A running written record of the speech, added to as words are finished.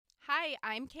Hi,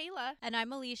 I'm Kayla. And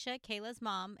I'm Alicia, Kayla's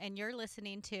mom, and you're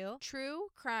listening to True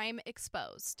Crime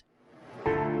Exposed.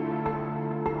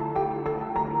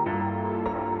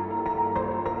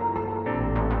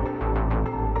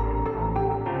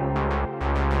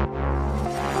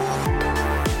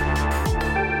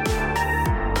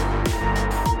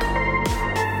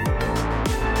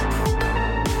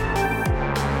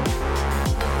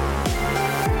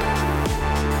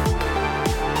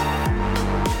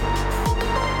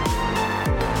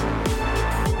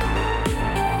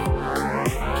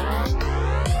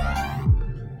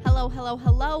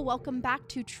 Hello. Welcome back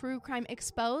to True Crime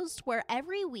Exposed, where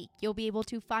every week you'll be able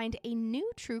to find a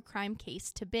new true crime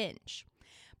case to binge.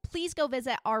 Please go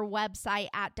visit our website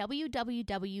at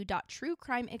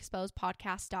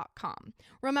www.truecrimeexposedpodcast.com.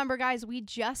 Remember, guys, we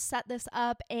just set this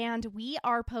up and we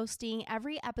are posting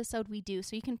every episode we do,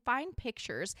 so you can find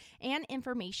pictures and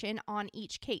information on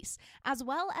each case, as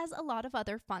well as a lot of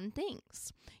other fun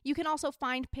things. You can also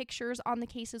find pictures on the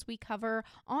cases we cover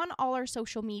on all our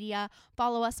social media.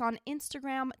 Follow us on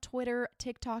Instagram, Twitter,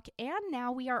 TikTok, and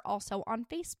now we are also on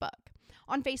Facebook.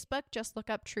 On Facebook, just look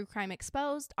up True Crime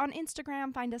Exposed. On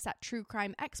Instagram, find us at True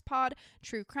Crime Xpod,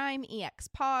 True Crime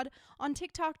EXPod. On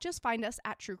TikTok, just find us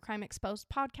at True Crime Exposed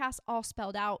Podcast, all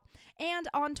spelled out. And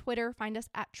on Twitter, find us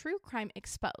at True Crime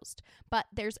Exposed. But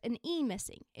there's an E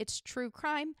missing. It's True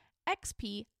Crime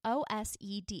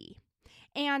XPOSED.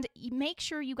 And make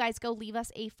sure you guys go leave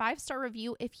us a 5-star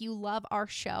review if you love our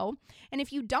show. And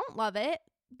if you don't love it,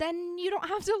 then you don't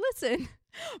have to listen.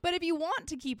 But if you want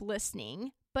to keep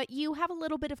listening, but you have a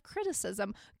little bit of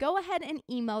criticism, go ahead and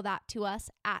email that to us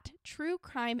at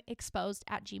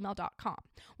truecrimeexposed@gmail.com.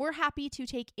 We're happy to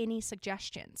take any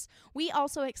suggestions. We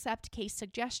also accept case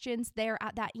suggestions there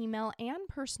at that email and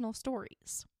personal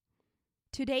stories.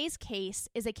 Today's case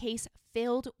is a case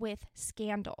filled with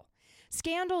scandal.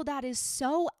 Scandal that is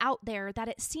so out there that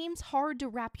it seems hard to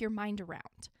wrap your mind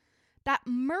around. That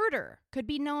murder could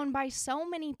be known by so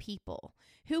many people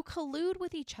who collude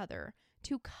with each other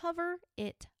to cover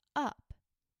it up.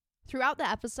 Throughout the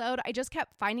episode, I just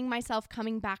kept finding myself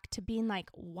coming back to being like,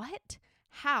 what?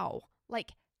 How?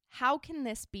 How can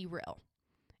this be real?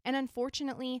 And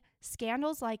unfortunately,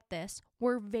 scandals like this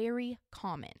were very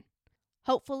common.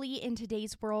 Hopefully, in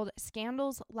today's world,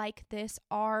 scandals like this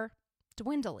are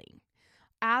dwindling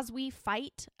as we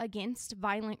fight against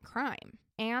violent crime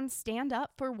and stand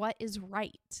up for what is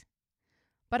right.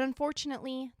 But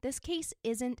unfortunately, this case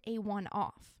isn't a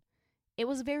one-off. It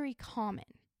was very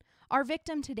common. Our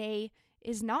victim today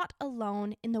is not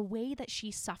alone in the way that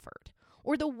she suffered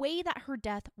or the way that her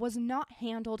death was not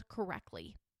handled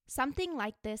correctly. Something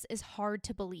like this is hard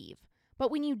to believe, but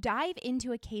when you dive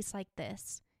into a case like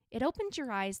this, it opens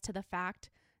your eyes to the fact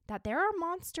that there are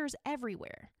monsters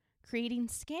everywhere, creating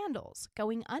scandals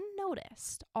going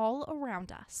unnoticed all around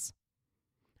us.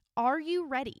 Are you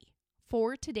ready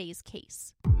for today's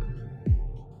case?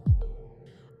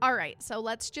 All right, so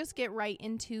let's just get right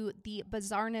into the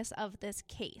bizarreness of this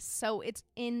case. So it's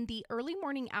in the early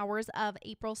morning hours of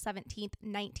April 17th,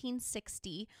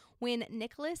 1960, when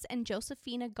Nicholas and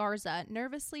Josefina Garza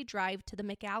nervously drive to the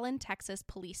McAllen, Texas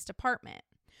Police Department.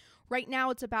 Right now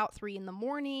it's about 3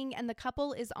 a.m, and the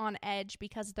couple is on edge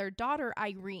because their daughter,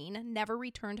 Irene, never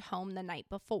returned home the night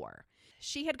before.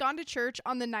 She had gone to church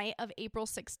on the night of April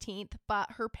 16th,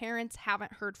 but her parents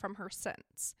haven't heard from her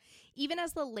since. Even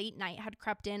as the late night had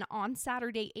crept in on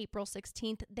Saturday, April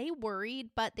 16th, they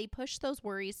worried, but they pushed those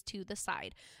worries to the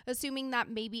side, assuming that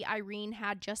maybe Irene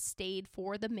had just stayed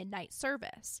for the midnight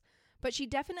service. But she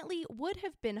definitely would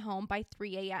have been home by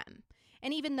 3 a.m.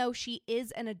 And even though she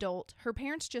is an adult, her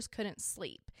parents just couldn't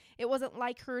sleep. It wasn't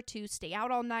like her to stay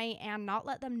out all night and not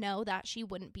let them know that she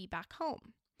wouldn't be back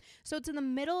home. So it's in the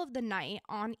middle of the night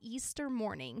on Easter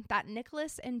morning that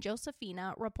Nicholas and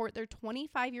Josefina report their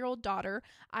 25-year-old daughter,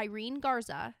 Irene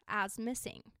Garza, as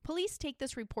missing. Police take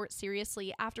this report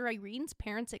seriously after Irene's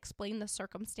parents explain the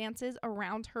circumstances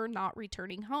around her not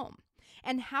returning home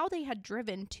and how they had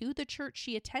driven to the church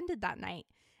she attended that night,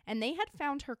 and they had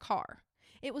found her car.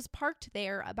 It was parked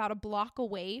there about a block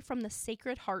away from the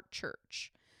Sacred Heart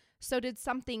Church. So did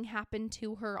something happen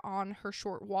to her on her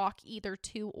short walk either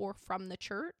to or from the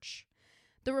church?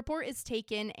 The report is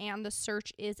taken and the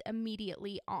search is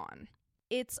immediately on.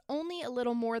 It's only a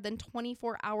little more than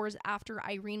 24 hours after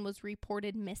Irene was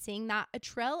reported missing that a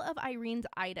trail of Irene's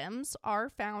items are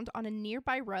found on a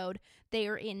nearby road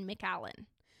there in McAllen.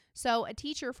 So a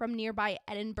teacher from nearby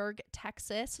Edinburgh,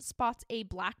 Texas, spots a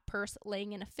black purse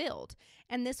laying in a field,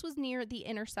 and this was near the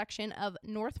intersection of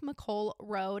North McColl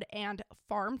Road and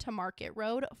Farm to Market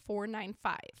Road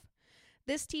 495.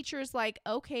 This teacher's like,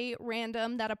 okay,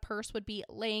 random that a purse would be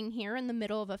laying here in the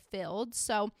middle of a field.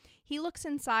 So he looks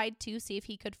inside to see if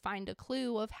he could find a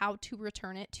clue of how to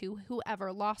return it to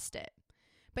whoever lost it.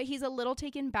 But he's a little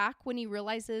taken back when he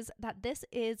realizes that this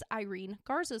is Irene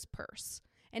Garza's purse,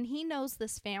 and he knows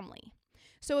this family.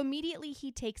 So immediately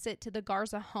he takes it to the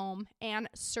Garza home, and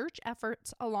search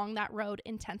efforts along that road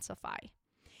intensify.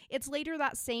 It's later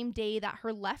that same day that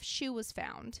her left shoe was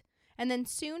found, and then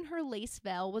soon her lace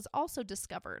veil was also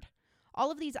discovered. All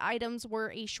of these items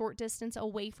were a short distance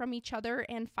away from each other,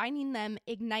 and finding them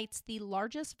ignites the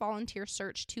largest volunteer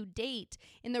search to date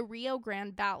in the Rio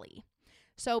Grande Valley.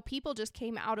 So people just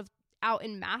came out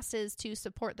in masses to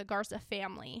support the Garza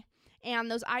family. And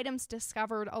those items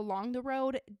discovered along the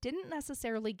road didn't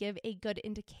necessarily give a good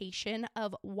indication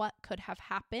of what could have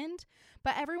happened,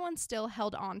 but everyone still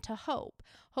held on to hope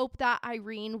that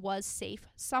Irene was safe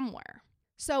somewhere.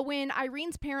 So when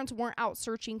Irene's parents weren't out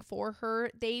searching for her,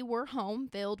 they were home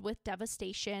filled with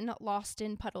devastation, lost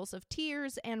in puddles of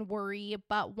tears and worry,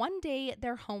 but one day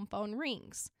their home phone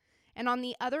rings. And on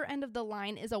the other end of the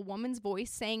line is a woman's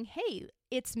voice saying, "Hey,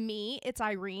 it's me, it's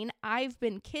Irene. I've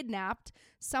been kidnapped.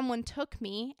 Someone took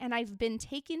me, and I've been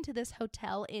taken to this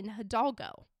hotel in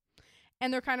Hidalgo."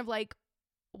 And they're kind of like,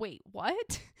 wait,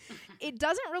 what? It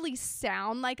doesn't really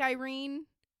sound like Irene,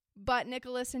 but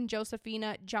Nicholas and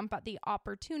Josefina jump at the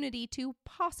opportunity to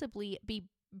possibly be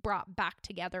brought back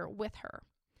together with her.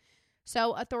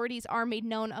 So authorities are made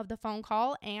known of the phone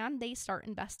call, and they start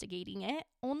investigating it,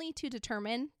 only to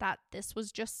determine that this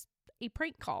was just a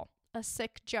prank call, a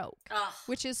sick joke,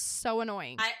 which is so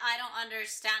annoying. I don't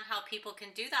understand how people can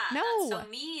do that. No. That's so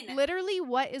mean. Literally,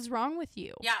 what is wrong with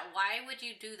you? Yeah, why would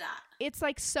you do that? It's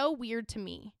like so weird to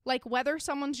me. Like whether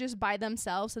someone's just by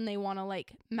themselves and they want to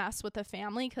like mess with a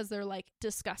family because they're like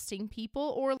disgusting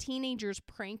people, or teenagers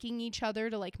pranking each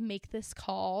other to like make this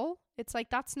call. It's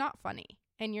like, that's not funny.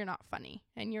 And you're not funny,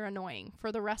 and you're annoying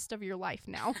for the rest of your life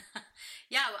now.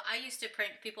 Yeah, well, I used to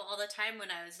prank people all the time when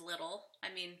I was little.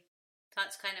 I mean,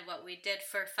 that's kind of what we did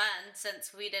for fun,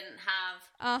 since we didn't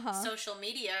have social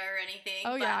media or anything.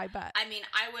 Oh, yeah, I bet. I mean,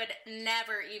 I would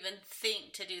never even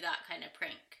think to do that kind of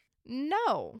prank.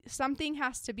 No, something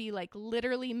has to be like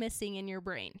literally missing in your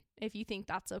brain if you think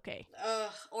that's okay. I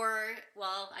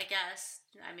guess,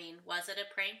 I mean, was it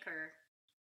a prank, or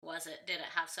did it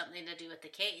have something to do with the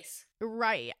case?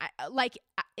 Right. Like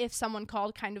if someone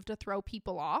called kind of to throw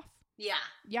people off. Yeah.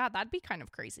 Yeah, that'd be kind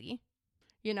of crazy.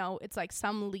 You know, it's like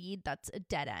some lead that's a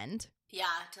dead end. Yeah,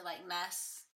 to like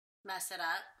mess it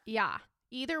up. Yeah.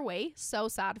 Either way, so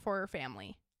sad for her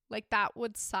family. Like that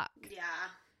would suck.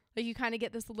 Yeah. Like you kind of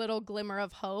get this little glimmer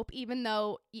of hope, even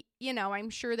though, you know, I'm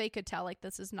sure they could tell like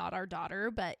this is not our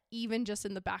daughter, but even just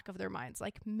in the back of their minds,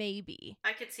 like maybe.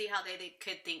 I could see how they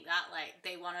could think that, like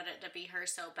they wanted it to be her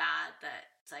so bad that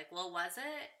it's like, well, was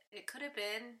it? It could have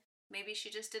been. Maybe she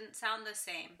just didn't sound the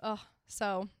same. Oh,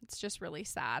 so it's just really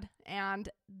sad. And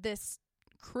this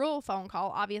cruel phone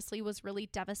call obviously was really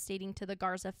devastating to the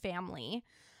Garza family,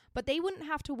 but they wouldn't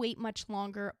have to wait much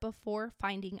longer before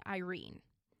finding Irene.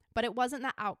 But it wasn't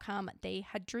the outcome they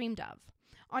had dreamed of.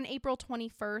 On April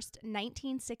 21st,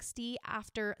 1960,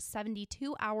 after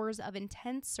 72 hours of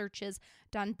intense searches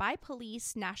done by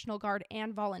police, National Guard,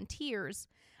 and volunteers,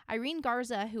 Irene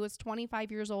Garza, who was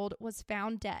 25 years old, was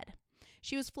found dead.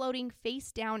 She was floating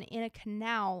face down in a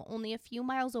canal only a few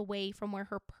miles away from where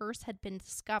her purse had been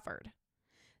discovered.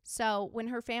 So when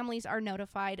her families are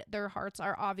notified, their hearts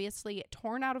are obviously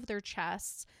torn out of their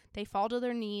chests. They fall to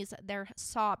their knees. They're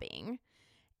sobbing.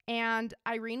 And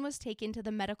Irene was taken to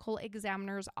the medical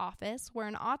examiner's office where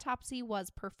an autopsy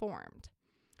was performed.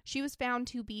 She was found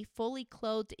to be fully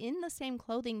clothed in the same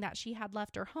clothing that she had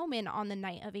left her home in on the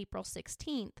night of April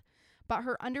 16th, but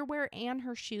her underwear and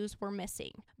her shoes were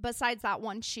missing, besides that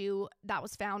one shoe that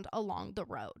was found along the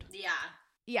road.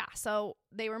 Yeah, so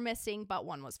they were missing, but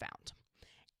one was found.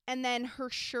 And then her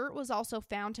shirt was also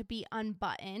found to be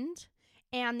unbuttoned.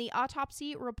 And the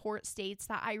autopsy report states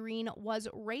that Irene was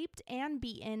raped and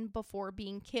beaten before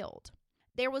being killed.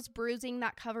 There was bruising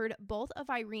that covered both of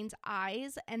Irene's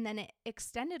eyes, and then it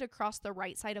extended across the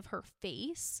right side of her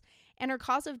face. And her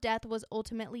cause of death was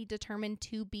ultimately determined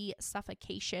to be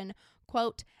suffocation.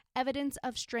 Quote, evidence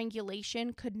of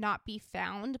strangulation could not be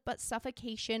found, but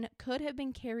suffocation could have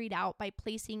been carried out by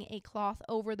placing a cloth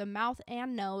over the mouth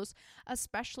and nose,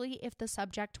 especially if the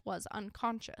subject was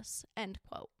unconscious, end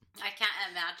quote. I can't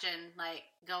imagine, like,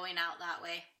 going out that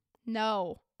way.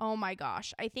 No. Oh my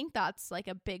gosh. I think that's, like,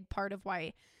 a big part of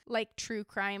why, like, true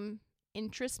crime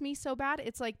interests me so bad.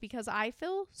 It's, like, because I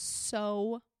feel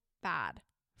so bad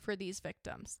for these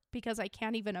victims. Because I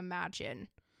can't even imagine,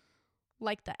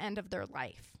 like, the end of their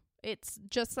life. It's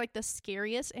just like the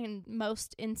scariest and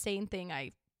most insane thing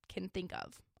I can think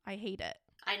of. I hate it.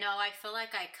 I know. I feel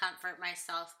like I comfort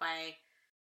myself by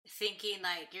thinking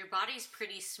like your body's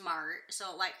pretty smart.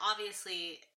 So like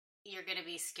obviously you're going to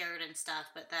be scared and stuff,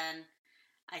 but then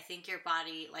I think your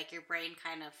body, like your brain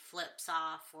kind of flips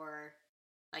off, or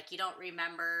like you don't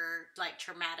remember like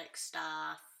traumatic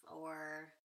stuff, or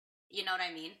you know what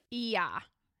I mean? Yeah.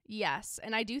 Yes.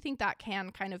 And I do think that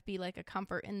can kind of be like a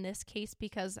comfort in this case,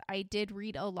 because I did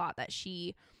read a lot that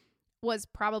she was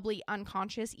probably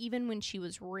unconscious even when she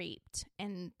was raped.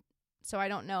 And so I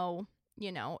don't know,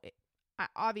 you know,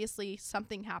 obviously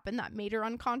something happened that made her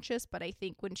unconscious, but I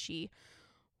think when she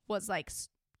was like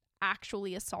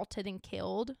actually assaulted and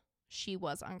killed, she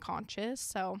was unconscious.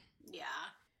 So yeah.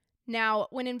 Now,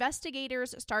 when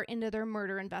investigators start into their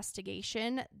murder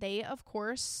investigation, they, of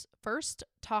course, first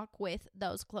talk with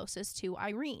those closest to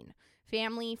Irene: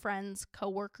 family, friends,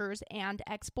 coworkers, and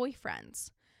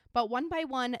ex-boyfriends. But one by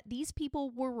one, these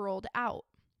people were ruled out.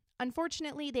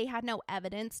 Unfortunately, they had no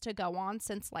evidence to go on,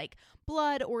 since like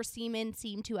blood or semen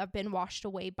seemed to have been washed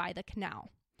away by the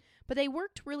canal. But they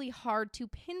worked really hard to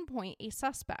pinpoint a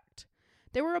suspect.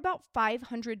 There were about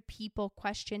 500 people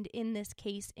questioned in this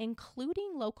case,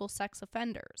 including local sex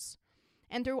offenders.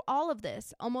 And through all of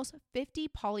this, almost 50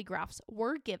 polygraphs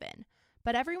were given,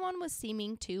 but everyone was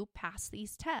seeming to pass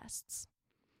these tests.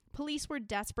 Police were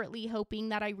desperately hoping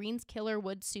that Irene's killer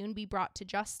would soon be brought to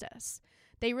justice.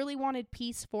 They really wanted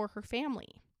peace for her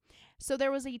family. So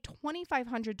there was a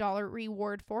 $2,500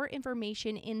 reward for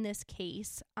information in this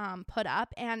case put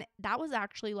up, and that was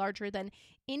actually larger than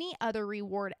any other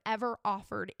reward ever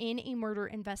offered in a murder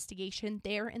investigation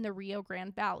there in the Rio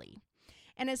Grande Valley.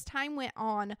 And as time went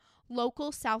on,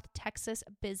 local South Texas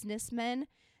businessmen,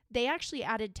 they actually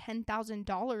added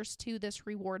 $10,000 to this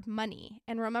reward money.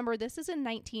 And remember, this is in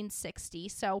 1960,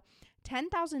 so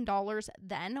 $10,000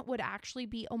 then would actually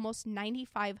be almost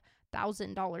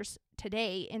 $95,000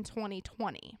 today in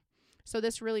 2020. So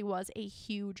this really was a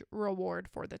huge reward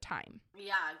for the time.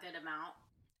 Yeah, a good amount.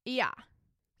 Yeah.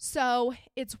 So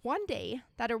it's one day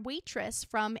that a waitress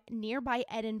from nearby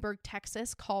Edinburgh,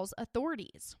 Texas, calls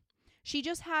authorities. She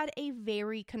just had a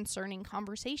very concerning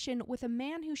conversation with a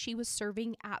man who she was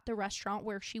serving at the restaurant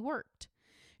where she worked.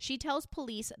 She tells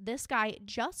police this guy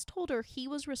just told her he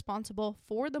was responsible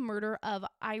for the murder of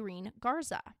Irene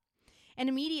Garza. And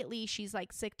immediately she's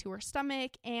like sick to her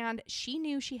stomach, and she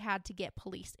knew she had to get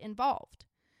police involved.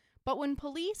 But when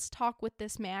police talk with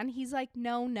this man, he's like,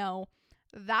 no,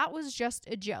 that was just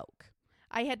a joke.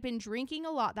 I had been drinking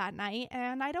a lot that night,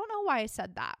 and I don't know why I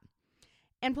said that.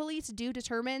 And police do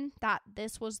determine that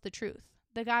this was the truth.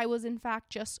 The guy was in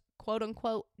fact just quote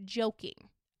unquote joking.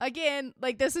 Again,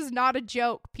 like, this is not a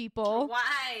joke, people.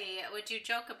 Why would you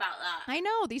joke about that? I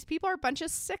know, these people are a bunch of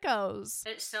sickos.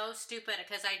 It's so stupid,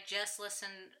 because I just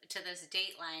listened to this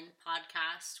Dateline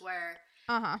podcast where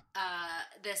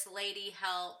this lady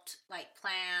helped like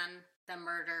plan the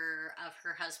murder of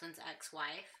her husband's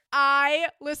ex-wife. I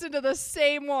listened to the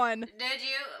same one. Did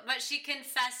you? But she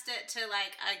confessed it to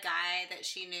like a guy that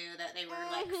she knew, that they were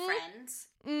like friends.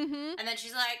 Mm-hmm. And then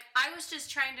she's like, I was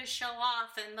just trying to show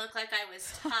off and look like I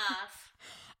was tough.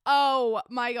 Oh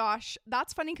my gosh.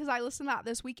 That's funny, because I listened to that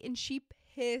this week and she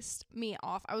pissed me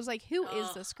off. I was like, who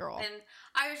is this girl? And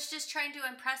I was just trying to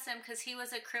impress him because he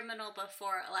was a criminal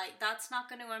before. Like, that's not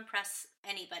going to impress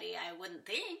anybody, I wouldn't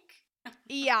think.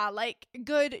 Yeah, like,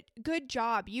 good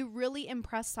job. You really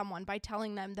impressed someone by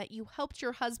telling them that you helped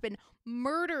your husband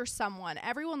murder someone.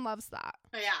 Everyone loves that.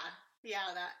 Yeah,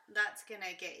 that's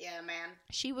gonna get you, man.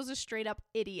 She was a straight up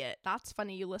idiot. That's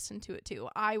funny you listened to it too.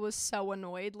 I was so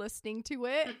annoyed listening to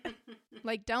it.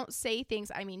 Like, don't say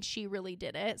things. I mean, she really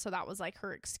did it, so that was like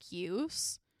her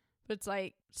excuse. But it's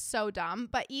like so dumb.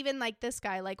 But even like this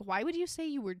guy, like, why would you say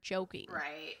you were joking?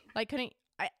 Right. Like, couldn't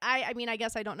I mean, I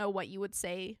guess I don't know what you would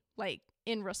say, like,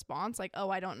 in response. Like,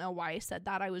 oh, I don't know why I said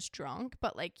that. I was drunk.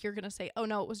 But, like, you're going to say, oh,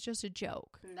 no, it was just a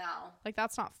joke. No. Like,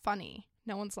 that's not funny.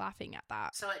 No one's laughing at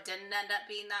that. So it didn't end up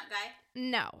being that guy?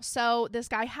 No. So this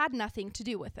guy had nothing to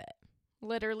do with it.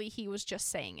 Literally, he was just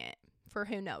saying it for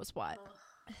who knows what.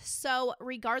 Ugh. So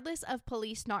regardless of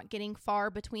police not getting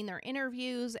far between their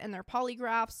interviews and their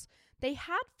polygraphs, they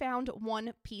had found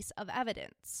one piece of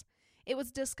evidence. It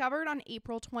was discovered on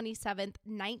April 27th,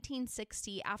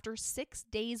 1960, after 6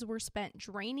 days were spent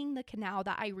draining the canal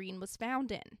that Irene was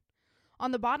found in.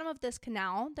 On the bottom of this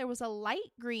canal, there was a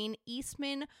light green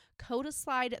Eastman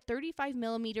Kodaslide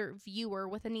 35mm viewer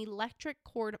with an electric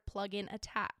cord plug-in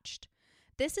attached.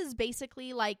 This is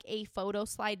basically like a photo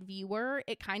slide viewer.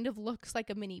 It kind of looks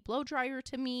like a mini blow dryer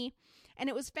to me. And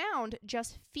it was found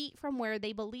just feet from where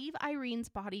they believe Irene's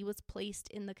body was placed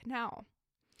in the canal.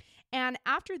 And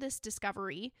after this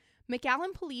discovery,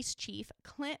 McAllen Police Chief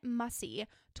Clint Mussey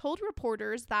told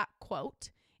reporters that,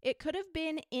 quote, it could have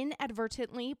been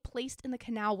inadvertently placed in the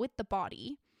canal with the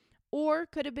body, or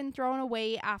could have been thrown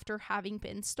away after having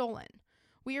been stolen.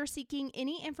 We are seeking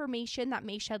any information that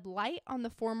may shed light on the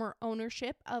former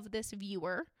ownership of this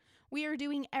viewer. We are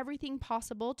doing everything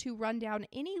possible to run down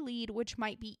any lead which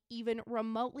might be even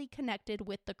remotely connected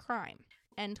with the crime.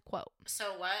 End quote.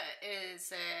 So what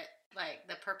is it, like,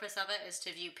 the purpose of it is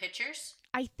to view pictures?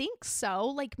 I think so.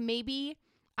 Like, maybe,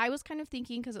 I was kind of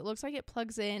thinking, because it looks like it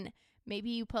plugs in,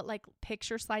 maybe you put like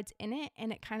picture slides in it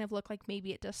and it kind of looked like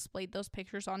maybe it displayed those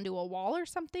pictures onto a wall or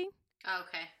something.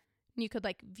 Okay. You could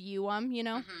like view them, you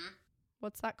know? Mm-hmm.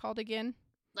 What's that called again?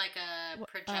 Like a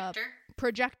projector?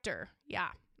 Projector. Yeah.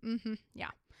 Mm-hmm.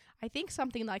 Yeah. I think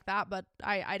something like that, but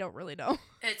I don't really know.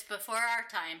 It's before our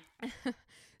time.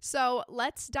 So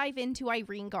let's dive into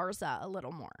Irene Garza a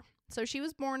little more. So she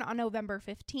was born on November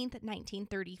 15th,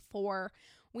 1934.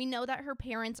 We know that her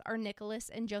parents are Nicholas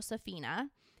and Josephina,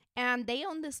 and they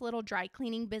owned this little dry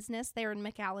cleaning business there in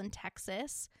McAllen,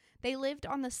 Texas. They lived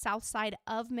on the south side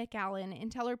of McAllen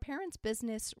until her parents'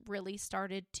 business really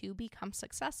started to become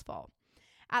successful.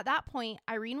 At that point,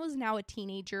 Irene was now a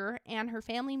teenager, and her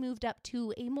family moved up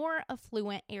to a more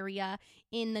affluent area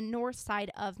in the north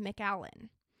side of McAllen.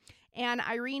 And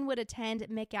Irene would attend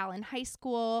McAllen High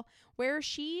School, where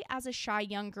she, as a shy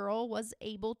young girl, was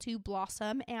able to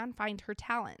blossom and find her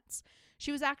talents.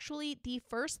 She was actually the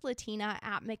first Latina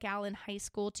at McAllen High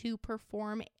School to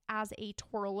perform as a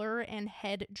twirler and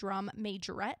head drum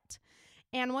majorette.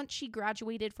 And once she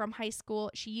graduated from high school,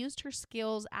 she used her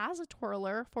skills as a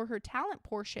twirler for her talent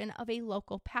portion of a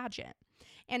local pageant.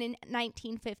 And in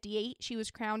 1958, she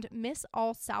was crowned Miss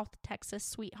All South Texas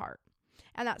Sweetheart.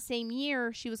 And that same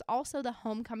year, she was also the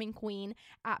homecoming queen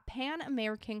at Pan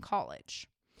American College.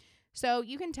 So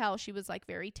you can tell she was like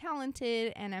very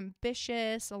talented and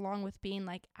ambitious, along with being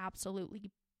like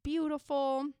absolutely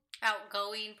beautiful.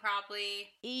 Outgoing, probably.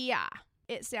 Yeah.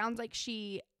 It sounds like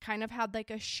she kind of had like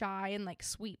a shy and like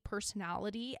sweet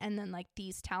personality. And then like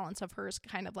these talents of hers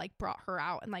kind of like brought her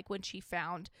out. And like when she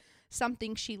found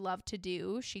something she loved to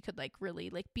do, she could like really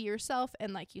like be herself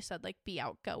and, like you said, like be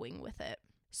outgoing with it.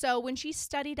 So when she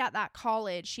studied at that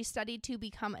college, she studied to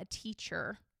become a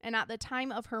teacher. And at the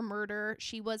time of her murder,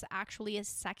 she was actually a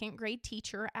second grade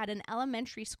teacher at an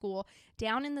elementary school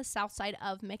down in the south side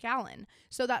of McAllen.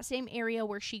 So that same area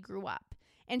where she grew up.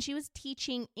 And she was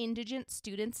teaching indigent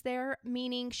students there,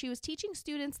 meaning she was teaching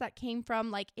students that came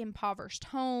from like impoverished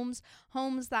homes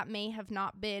that may have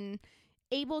not been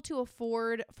able to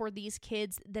afford for these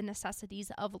kids the necessities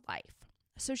of life.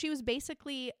 So she was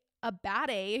basically a bad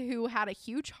A who had a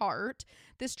huge heart.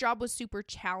 This job was super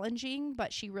challenging,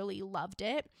 but she really loved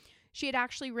it. She had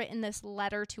actually written this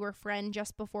letter to her friend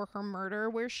just before her murder,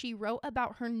 where she wrote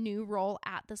about her new role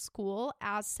at the school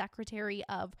as secretary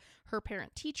of her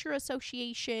parent-teacher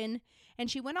association. And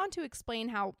she went on to explain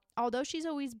how, although she's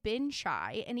always been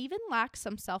shy and even lacks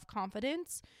some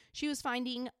self-confidence, she was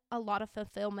finding a lot of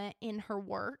fulfillment in her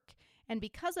work. And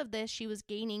because of this, she was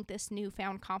gaining this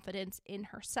newfound confidence in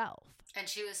herself. And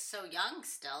she was so young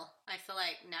still. I feel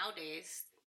like nowadays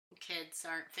kids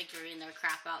aren't figuring their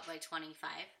crap out by 25.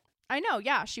 I know,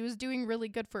 yeah. She was doing really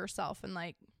good for herself. And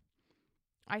like,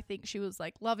 I think she was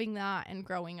like loving that and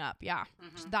growing up. Yeah.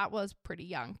 Mm-hmm. That was pretty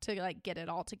young to like get it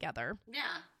all together.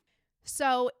 Yeah.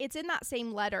 So it's in that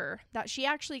same letter that she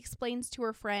actually explains to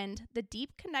her friend the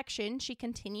deep connection she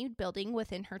continued building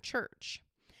within her church.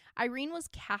 Irene was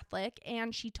Catholic,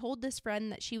 and she told this friend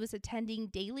that she was attending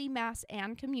daily mass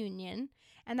and communion,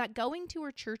 and that going to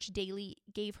her church daily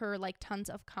gave her like tons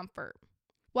of comfort.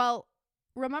 Well,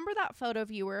 remember that photo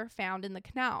viewer found in the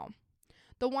canal?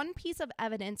 The one piece of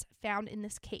evidence found in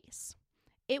this case.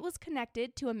 It was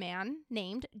connected to a man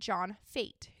named John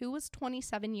Fate, who was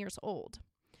 27 years old.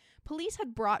 Police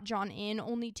had brought John in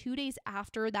only 2 days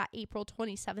after that April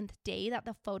 27th day that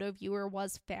the photo viewer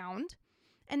was found.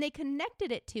 And they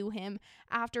connected it to him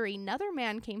after another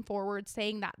man came forward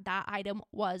saying that that item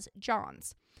was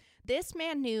John's. This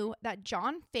man knew that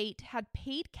John Fate had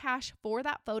paid cash for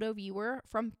that photo viewer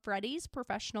from Freddy's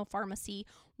Professional Pharmacy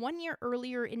 1 year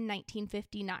earlier in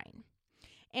 1959.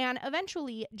 And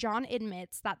eventually, John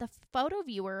admits that the photo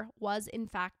viewer was in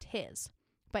fact his,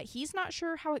 but he's not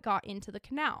sure how it got into the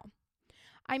canal.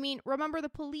 I mean, remember the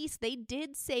police, they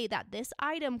did say that this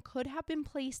item could have been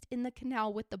placed in the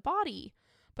canal with the body,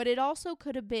 but it also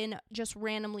could have been just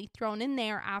randomly thrown in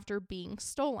there after being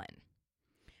stolen.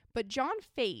 But John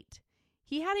Fate,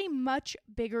 he had a much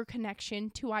bigger connection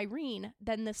to Irene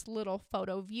than this little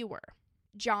photo viewer.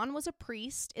 John was a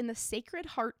priest in the Sacred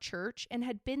Heart Church and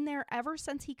had been there ever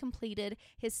since he completed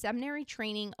his seminary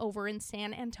training over in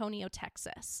San Antonio,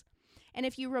 Texas. And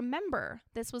if you remember,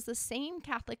 this was the same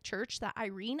Catholic church that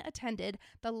Irene attended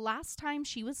the last time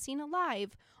she was seen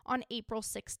alive on April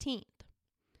 16th.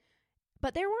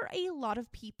 But there were a lot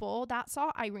of people that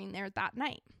saw Irene there that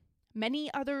night.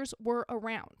 Many others were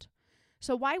around.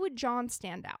 So why would John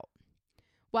stand out?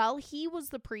 Well, he was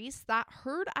the priest that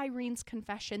heard Irene's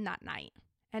confession that night.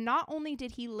 And not only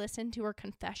did he listen to her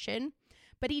confession,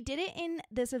 but he did it in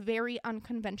this very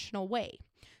unconventional way.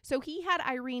 So he had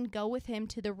Irene go with him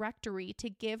to the rectory to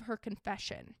give her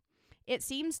confession. It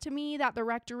seems to me that the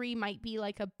rectory might be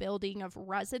like a building of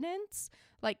residence,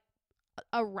 like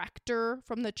a rector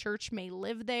from the church may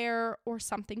live there or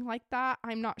something like that.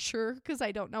 I'm not sure because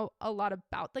I don't know a lot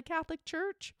about the Catholic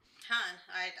Church.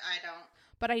 I don't.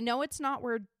 But I know it's not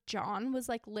where John was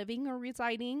like living or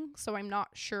residing, so I'm not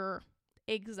sure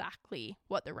exactly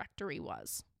what the rectory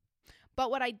was.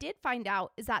 But what I did find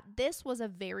out is that this was a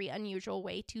very unusual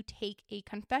way to take a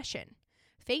confession.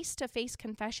 Face-to-face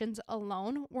confessions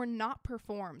alone were not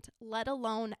performed, let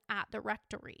alone at the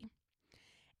rectory.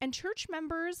 And church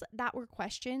members that were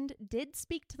questioned did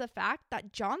speak to the fact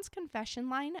that John's confession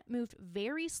line moved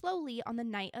very slowly on the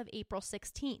night of April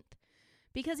 16th,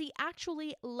 because he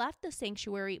actually left the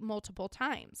sanctuary multiple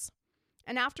times.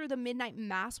 And after the midnight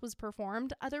mass was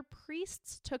performed, other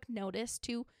priests took notice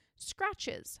to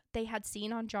scratches they had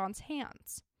seen on John's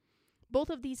hands. Both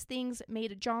of these things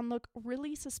made John look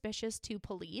really suspicious to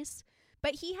police,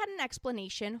 but he had an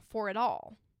explanation for it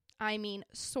all. I mean,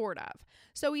 sort of.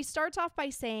 So he starts off by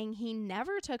saying he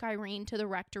never took Irene to the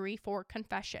rectory for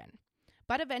confession.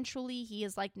 But eventually he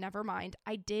is like, never mind,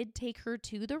 I did take her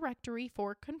to the rectory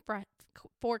for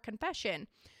confession,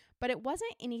 but it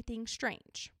wasn't anything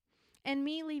strange. And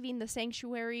me leaving the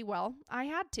sanctuary, well, I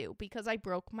had to because I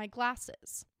broke my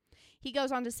glasses. He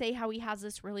goes on to say how he has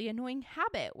this really annoying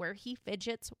habit where he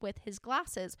fidgets with his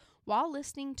glasses while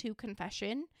listening to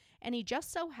confession, and he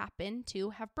just so happened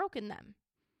to have broken them.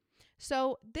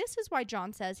 So this is why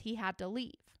John says he had to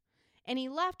leave. And he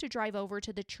left to drive over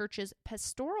to the church's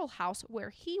pastoral house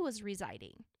where he was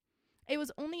residing. It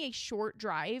was only a short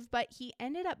drive, but he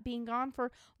ended up being gone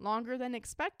for longer than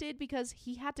expected because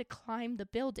he had to climb the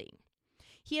building.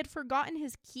 He had forgotten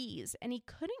his keys and he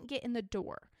couldn't get in the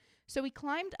door. So he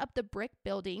climbed up the brick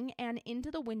building and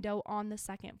into the window on the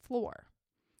second floor.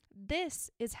 This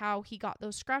is how he got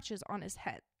those scratches on his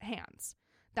hands.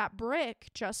 That brick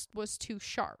just was too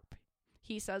sharp.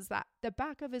 He says that the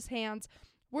back of his hands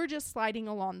were just sliding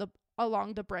along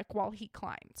the brick while he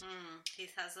climbed. He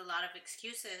has a lot of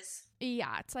excuses.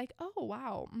 Yeah, it's like, oh,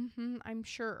 wow, I'm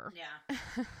sure.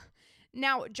 Yeah.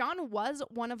 Now, John was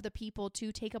one of the people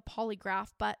to take a polygraph,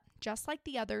 but just like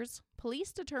the others,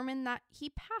 police determined that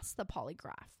he passed the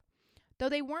polygraph, though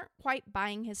they weren't quite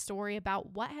buying his story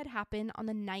about what had happened on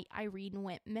the night Irene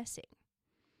went missing.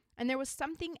 And there was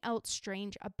something else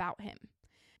strange about him.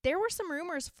 There were some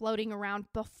rumors floating around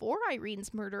before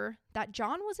Irene's murder that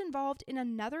John was involved in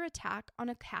another attack on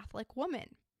a Catholic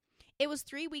woman. It was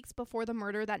 3 weeks before the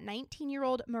murder that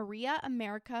 19-year-old Maria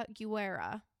America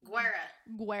Guerra.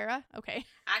 Okay.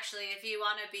 Actually, if you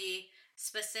want to be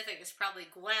specific, it's probably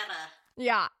Guerra.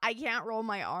 Yeah, I can't roll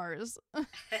my R's.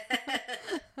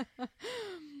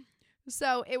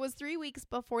 So it was 3 weeks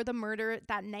before the murder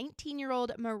that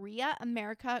 19-year-old Maria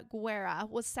America Guerra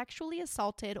was sexually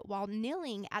assaulted while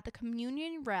kneeling at the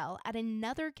communion rail at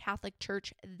another Catholic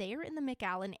church there in the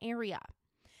McAllen area.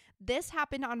 This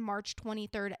happened on March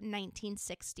 23rd,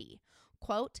 1960.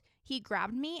 Quote, "He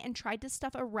grabbed me and tried to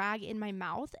stuff a rag in my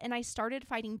mouth, and I started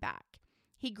fighting back.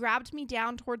 He grabbed me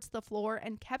down towards the floor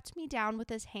and kept me down with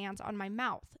his hands on my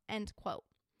mouth." End quote.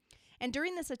 And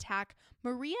during this attack,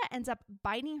 Maria ends up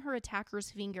biting her attacker's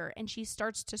finger and she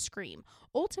starts to scream,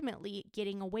 ultimately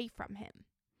getting away from him.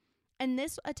 And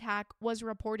this attack was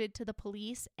reported to the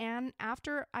police, and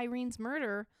after Irene's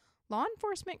murder, law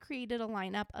enforcement created a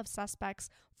lineup of suspects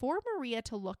for Maria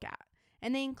to look at,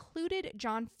 and they included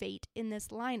John Fate in this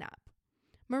lineup.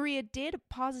 Maria did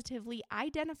positively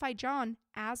identify John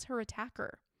as her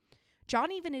attacker.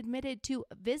 John even admitted to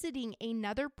visiting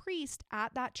another priest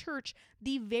at that church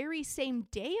the very same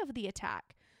day of the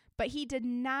attack, but he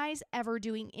denies ever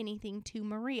doing anything to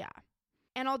Maria.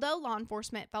 And although law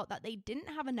enforcement felt that they didn't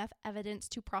have enough evidence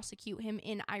to prosecute him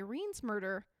in Irene's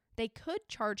murder, they could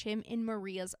charge him in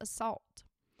Maria's assault.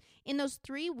 In those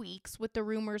 3 weeks, with the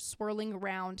rumors swirling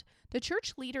around, the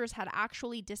church leaders had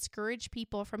actually discouraged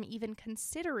people from even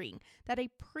considering that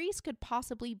a priest could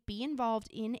possibly be involved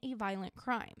in a violent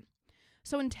crime.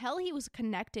 So until he was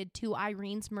connected to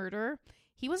Irene's murder,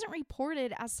 he wasn't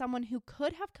reported as someone who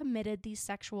could have committed the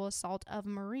sexual assault of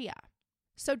Maria.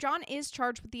 So John is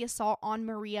charged with the assault on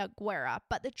Maria Guerra,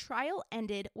 but the trial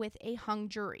ended with a hung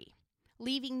jury,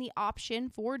 leaving the option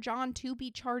for John to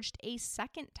be charged a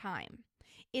second time.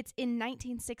 It's in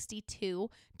 1962,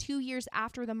 2 years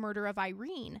after the murder of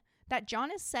Irene, that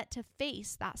John is set to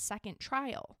face that second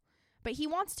trial. But he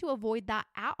wants to avoid that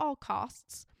at all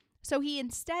costs, so he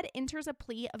instead enters a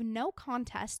plea of no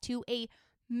contest to a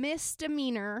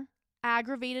misdemeanor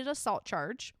aggravated assault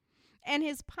charge. And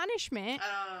his punishment,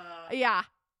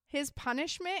 his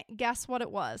punishment, guess what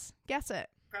it was? Guess it.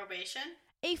 Probation?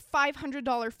 A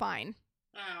 $500 fine.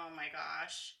 Oh my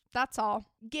gosh. That's all.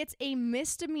 Gets a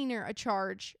misdemeanor a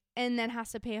charge and then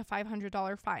has to pay a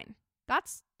 $500 fine.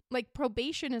 That's like,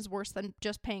 probation is worse than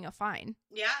just paying a fine.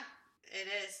 Yeah, it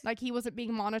is. Like, he wasn't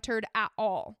being monitored at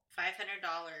all.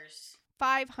 $500.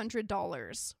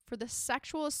 $500 for the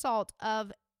sexual assault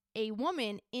of a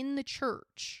woman in the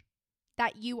church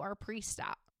that you are a priest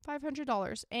at.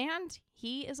 $500. And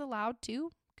he is allowed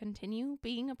to continue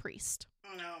being a priest.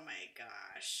 Oh my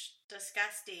gosh.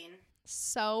 Disgusting.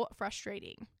 So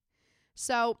frustrating.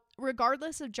 So,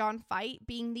 regardless of John Fite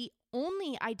being the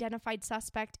only identified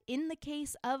suspect in the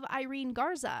case of Irene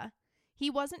Garza, he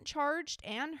wasn't charged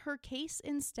and her case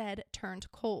instead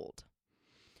turned cold.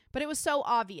 But it was so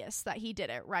obvious that he did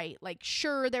it, right? Like,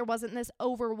 sure, there wasn't this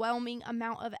overwhelming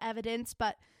amount of evidence,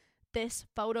 but this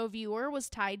photo viewer was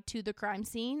tied to the crime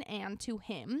scene and to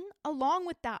him, along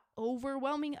with that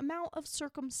overwhelming amount of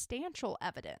circumstantial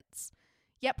evidence.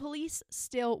 Yet police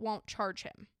still won't charge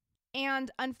him.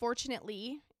 And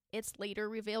unfortunately, it's later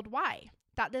revealed why.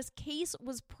 That this case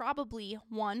was probably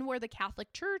one where the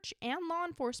Catholic Church and law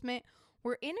enforcement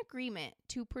were in agreement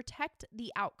to protect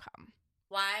the outcome.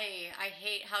 Why? I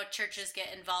hate how churches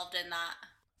get involved in that.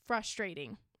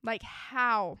 Frustrating. Like,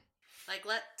 how? Like,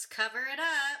 let's cover it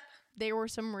up. There were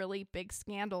some really big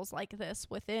scandals like this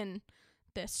within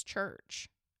this church.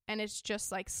 And it's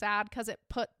just, like, sad because it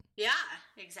put... Yeah,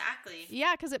 exactly.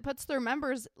 Yeah, because it puts their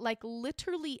members, like,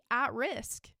 literally at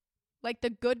risk. Like, the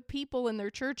good people in their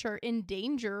church are in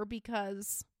danger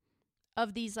because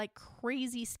of these, like,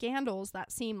 crazy scandals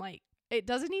that seem like... It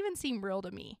doesn't even seem real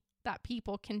to me that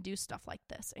people can do stuff like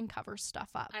this and cover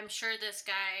stuff up. I'm sure this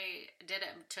guy did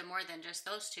it to more than just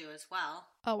those two as well.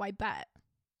 Oh, I bet.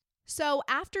 So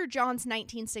after John's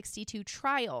 1962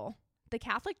 trial, the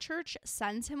Catholic Church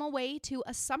sends him away to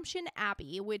Assumption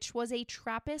Abbey, which was a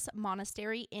Trappist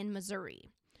monastery in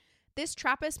Missouri. This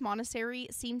Trappist monastery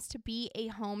seems to be a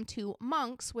home to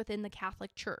monks within the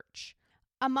Catholic Church.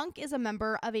 A monk is a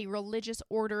member of a religious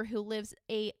order who lives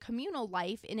a communal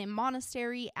life in a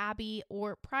monastery, abbey,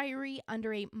 or priory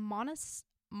under a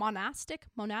monastic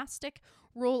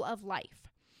rule of life.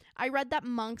 I read that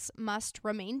monks must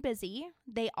remain busy.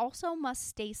 They also must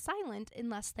stay silent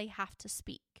unless they have to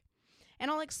speak.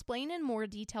 And I'll explain in more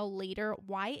detail later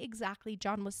why exactly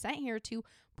John was sent here to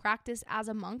practice as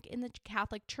a monk in the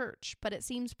Catholic Church, but it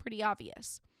seems pretty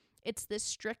obvious. It's this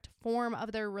strict form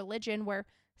of their religion where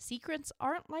secrets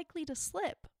aren't likely to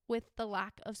slip with the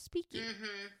lack of speaking.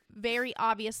 Very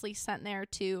obviously sent there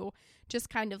to just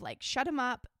kind of like shut him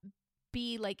up,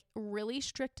 be like really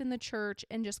strict in the church,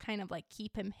 and just kind of like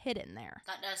keep him hidden there.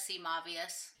 That does seem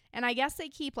obvious. And I guess they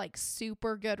keep like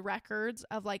super good records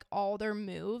of like all their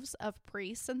moves of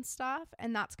priests and stuff.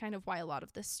 And that's kind of why a lot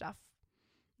of this stuff,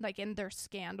 like in their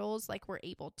scandals, like were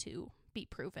able to be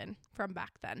proven from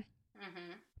back then.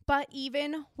 But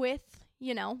even with,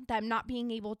 you know, them not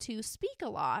being able to speak a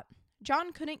lot,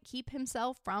 John couldn't keep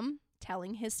himself from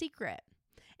telling his secret.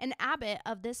 An abbot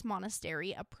of this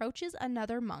monastery approaches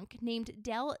another monk named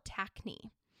Del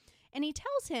Tackney, and he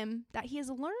tells him that he has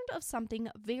learned of something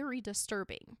very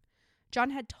disturbing. John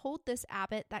had told this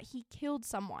abbot that he killed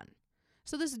someone.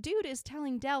 So this dude is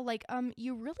telling Del, like,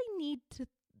 you really need to,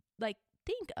 like,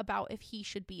 think about if he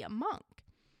should be a monk.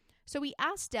 So he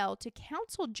asked Del to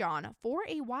counsel John for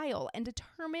a while and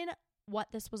determine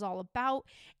what this was all about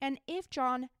and if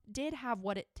John did have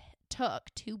what it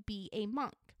took to be a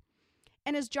monk.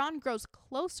 And as John grows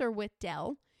closer with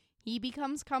Del, he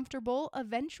becomes comfortable,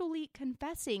 eventually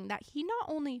confessing that he not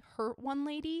only hurt one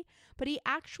lady, but he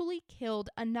actually killed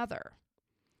another.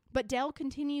 But Del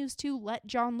continues to let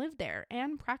John live there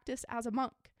and practice as a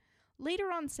monk,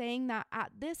 later on saying that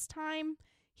at this time,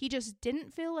 he just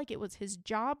didn't feel like it was his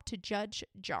job to judge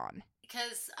John.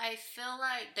 Because I feel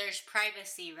like there's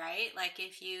privacy, right? Like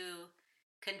if you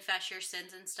confess your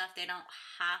sins and stuff, they don't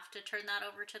have to turn that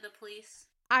over to the police?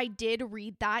 I did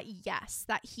read that, yes,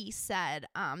 that he said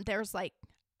there's like,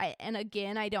 and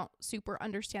again, I don't super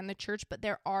understand the church, but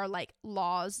there are like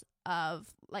laws of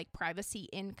like privacy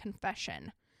in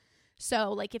confession.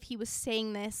 So like if he was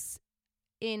saying this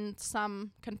in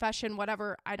some confession,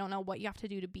 whatever, I don't know what you have to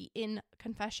do to be in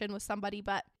confession with somebody,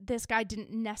 but this guy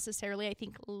didn't necessarily, I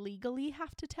think, legally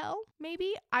have to tell,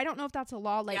 maybe. I don't know if that's a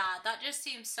law. Like, yeah, that just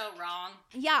seems so wrong.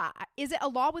 Yeah. Is it a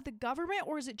law with the government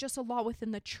or is it just a law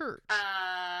within the church?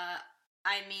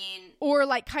 I mean... Or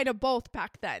like kind of both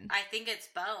back then? I think it's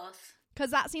both. Because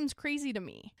that seems crazy to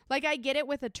me. Like, I get it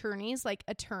with attorneys. Like,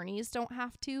 attorneys don't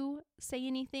have to say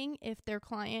anything if their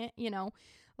client, you know,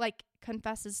 like,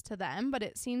 confesses to them. But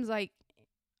it seems like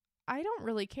I don't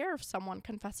really care if someone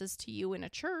confesses to you in a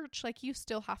church. Like, you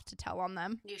still have to tell on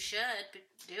them. You should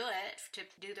do it to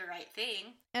do the right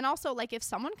thing. And also, like, if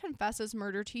someone confesses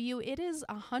murder to you, it is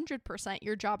 100%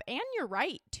 your job and your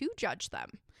right to judge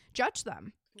them. Judge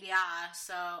them. Yeah,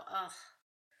 so, ugh.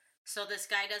 So this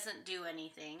guy doesn't do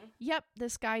anything. Yep,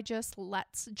 this guy just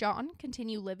lets John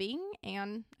continue living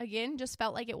and, again, just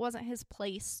felt like it wasn't his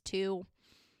place to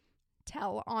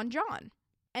tell on John.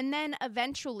 And then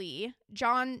eventually,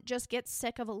 John just gets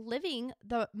sick of living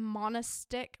the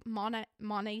monastic,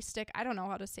 I don't know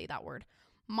how to say that word,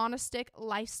 monastic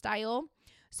lifestyle.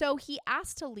 So he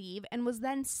asked to leave and was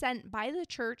then sent by the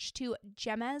church to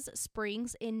Jemez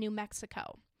Springs in New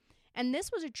Mexico. And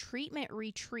this was a treatment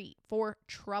retreat for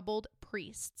troubled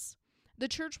priests. The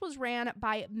church was ran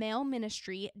by male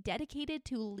ministry dedicated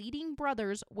to leading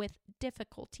brothers with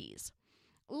difficulties.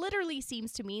 Literally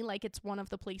seems to me like it's one of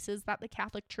the places that the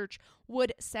Catholic Church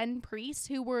would send priests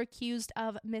who were accused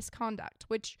of misconduct,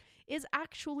 which is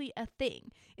actually a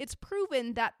thing. It's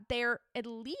proven that there at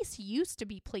least used to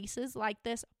be places like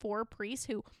this for priests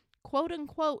who, quote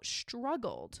unquote,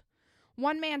 struggled.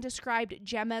 One man described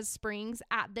Jemez Springs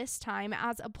at this time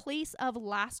as a place of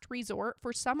last resort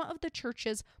for some of the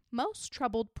church's most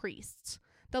troubled priests.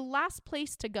 The last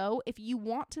place to go if you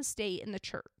want to stay in the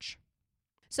church.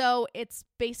 So it's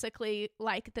basically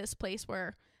like this place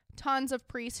where tons of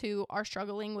priests who are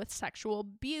struggling with sexual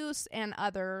abuse and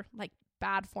other like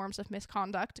bad forms of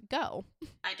misconduct go.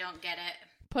 I don't get it.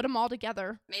 Put them all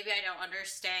together. Maybe I don't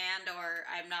understand, or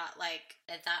I'm not like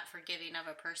that forgiving of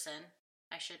a person.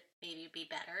 I should maybe be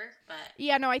better, but...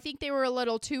 Yeah, no, I think they were a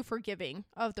little too forgiving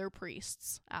of their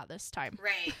priests at this time.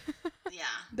 Right, yeah.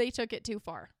 They took it too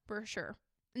far, for sure.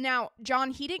 Now,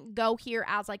 John, he didn't go here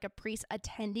as like a priest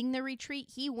attending the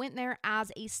retreat. He went there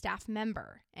as a staff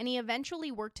member, and he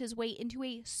eventually worked his way into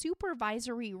a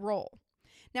supervisory role.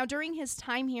 Now, during his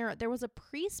time here, there was a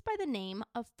priest by the name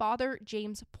of Father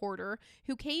James Porter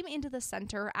who came into the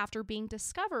center after being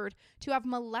discovered to have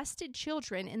molested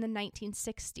children in the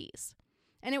 1960s.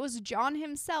 And it was John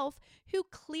himself who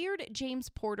cleared James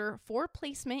Porter for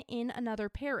placement in another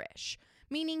parish,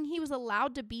 meaning he was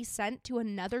allowed to be sent to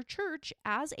another church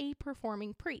as a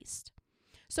performing priest.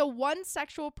 So one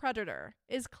sexual predator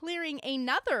is clearing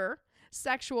another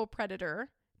sexual predator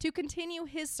to continue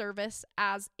his service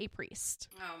as a priest.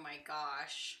 Oh my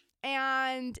gosh.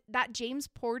 And that James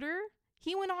Porter,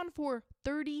 he went on for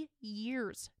 30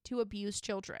 years to abuse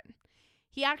children.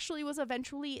 He actually was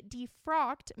eventually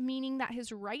defrocked, meaning that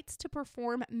his rights to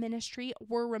perform ministry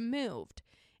were removed,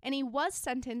 and he was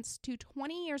sentenced to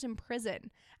 20 years in prison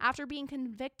after being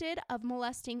convicted of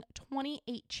molesting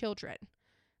 28 children.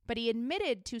 But he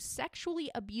admitted to sexually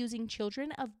abusing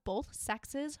children of both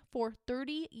sexes for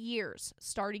 30 years,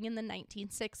 starting in the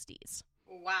 1960s.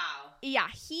 Wow. Yeah,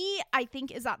 he, I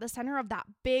think, is at the center of that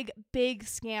big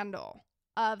scandal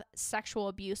of sexual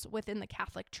abuse within the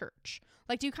Catholic Church.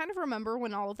 Like, do you kind of remember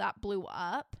when all of that blew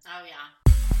up? Oh, yeah.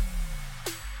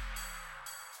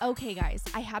 Okay, guys,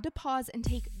 I had to pause and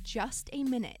take just a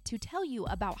minute to tell you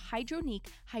about Hydronique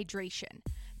Hydration.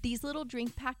 These little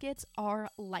drink packets are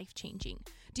life-changing.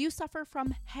 Do you suffer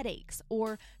from headaches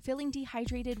or feeling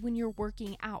dehydrated when you're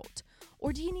working out?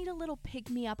 Or do you need a little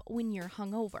pick-me-up when you're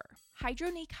hungover?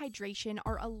 Hydronique Hydration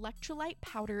are electrolyte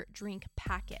powder drink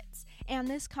packets, and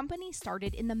this company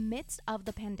started in the midst of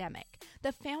the pandemic.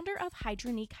 The founder of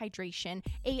Hydronique Hydration,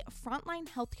 a frontline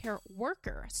healthcare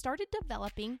worker, started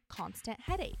developing constant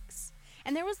headaches.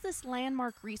 And there was this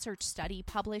landmark research study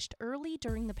published early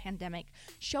during the pandemic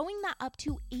showing that up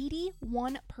to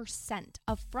 81%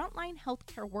 of frontline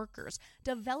healthcare workers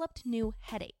developed new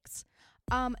headaches.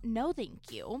 No thank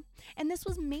you. And this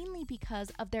was mainly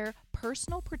because of their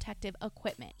personal protective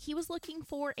equipment. He was looking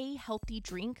for a healthy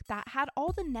drink that had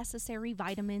all the necessary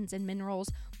vitamins and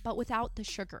minerals, but without the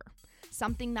sugar.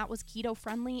 something that was keto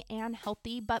friendly and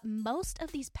healthy, but most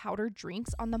of these powdered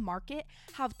drinks on the market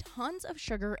have tons of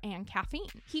sugar and caffeine.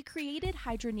 He created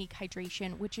Hydronique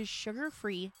Hydration, which is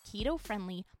sugar-free,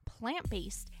 keto-friendly,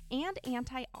 plant-based, and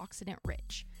antioxidant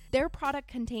rich. Their product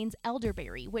contains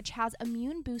elderberry, which has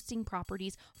immune-boosting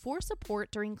properties for support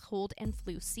during cold and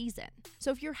flu season.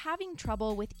 So if you're having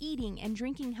trouble with eating and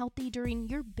drinking healthy during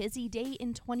your busy day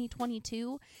in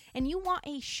 2022, and you want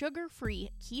a sugar-free,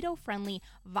 keto-friendly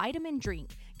vitamin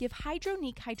drink, give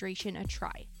Hydronique Hydration a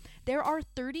try. There are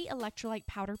 30 electrolyte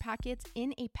powder packets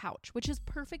in a pouch, which is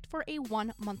perfect for a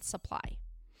 1-month supply.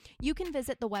 You can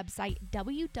visit the website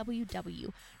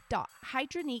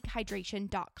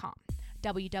www.hydroniquehydration.com.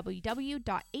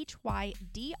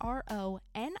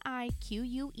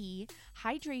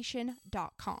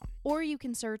 www.hydroniquehydration.com, or you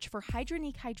can search for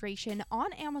Hydronique Hydration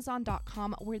on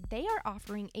Amazon.com, where they are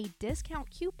offering a discount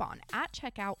coupon at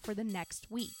checkout for the next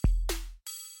week.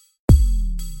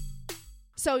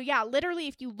 So yeah, literally,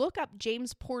 if you look up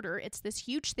James Porter, it's this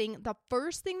huge thing. The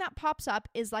first thing that pops up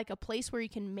is like a place where you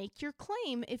can make your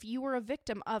claim if you were a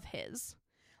victim of his.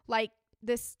 Like,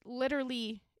 this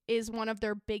literally is one of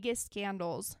their biggest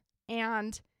scandals.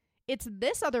 And it's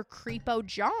this other creepo,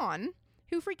 John,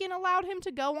 who freaking allowed him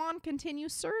to go on, continue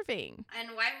serving.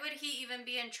 And why would he even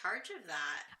be in charge of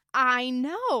that? I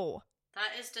know.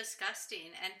 That is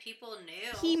disgusting, and people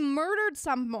knew. He murdered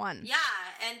someone. Yeah,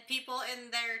 and people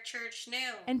in their church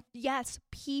knew. And yes,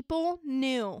 people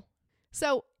knew.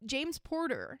 So, James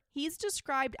Porter, he's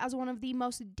described as one of the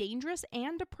most dangerous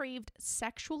and depraved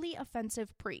sexually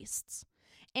offensive priests.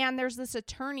 And there's this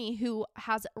attorney who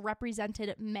has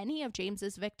represented many of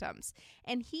James's victims.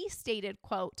 And he stated,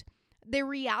 quote, "The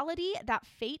reality that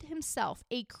fate himself,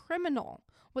 a criminal,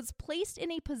 was placed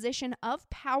in a position of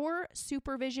power,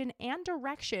 supervision, and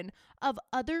direction of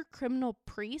other criminal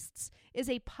priests is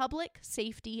a public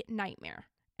safety nightmare."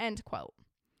 End quote.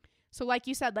 So like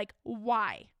you said, like,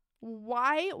 why?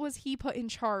 Why was he put in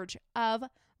charge of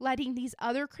letting these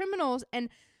other criminals and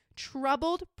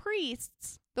troubled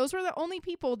priests? Those were the only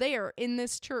people there in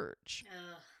this church.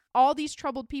 Ugh. All these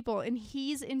troubled people, and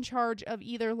he's in charge of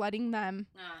either letting them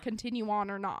continue on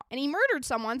or not. And he murdered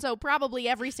someone, so probably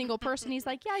every single person, he's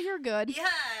like, yeah, you're good.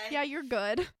 Yeah, you're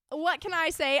good. What can I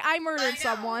say? I murdered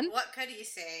someone. What could he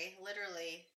say?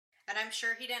 Literally. And I'm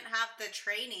sure he didn't have the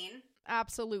training.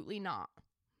 Absolutely not.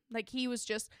 Like, he was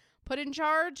just put in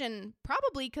charge, and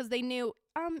probably because they knew,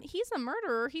 he's a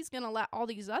murderer, he's going to let all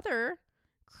these other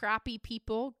crappy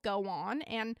people go on,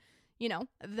 and you know,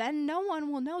 then no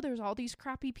one will know there's all these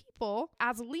crappy people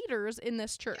as leaders in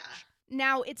this church. Yeah.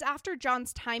 Now, it's after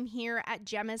John's time here at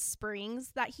Gemma's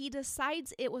Springs that he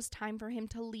decides it was time for him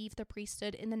to leave the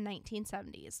priesthood in the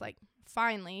 1970s. Like,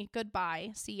 finally,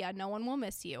 goodbye. See ya, no one will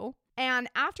miss you. And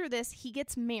after this, he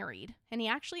gets married, and he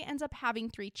actually ends up having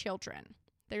 3 children.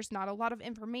 There's not a lot of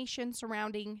information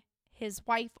surrounding his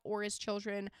wife or his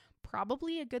children.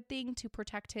 Probably a good thing to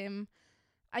protect him.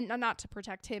 Not to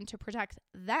protect him, to protect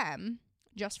them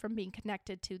just from being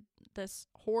connected to this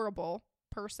horrible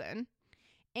person.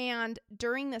 And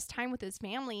during this time with his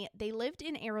family, they lived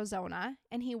in Arizona,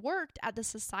 and he worked at the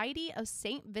Society of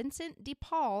St. Vincent de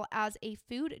Paul as a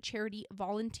food charity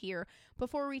volunteer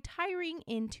before retiring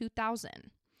in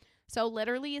 2000. So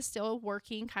literally is still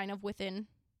working kind of within,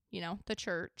 you know, the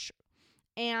church.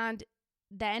 And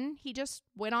then he just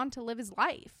went on to live his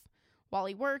life. While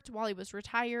he worked, while he was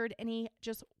retired, and he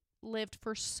just lived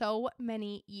for so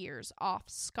many years off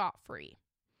scot-free.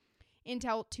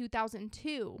 Until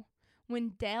 2002,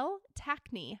 when Dale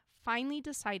Tackney finally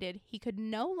decided he could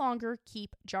no longer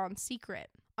keep John's secret.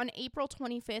 On April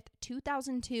 25th,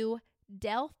 2002,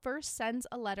 Dale first sends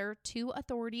a letter to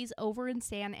authorities over in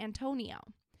San Antonio.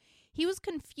 He was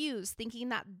confused, thinking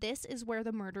that this is where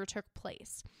the murder took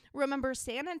place. Remember,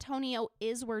 San Antonio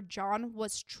is where John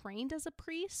was trained as a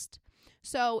priest.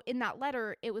 So in that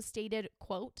letter, it was stated,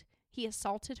 quote, "He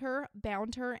assaulted her,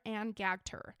 bound her, and gagged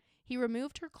her. He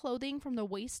removed her clothing from the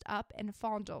waist up and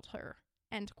fondled her,"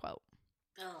 end quote.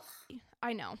 Ugh.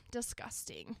 I know,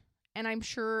 disgusting. And I'm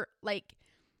sure, like,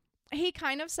 he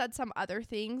kind of said some other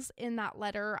things in that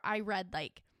letter. I read,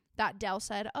 like, that Dell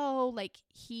said, oh, like,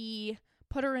 he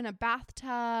put her in a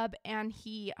bathtub, and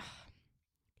he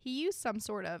used some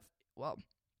sort of, well,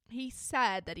 he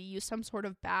said that he used some sort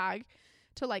of bag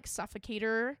to like suffocate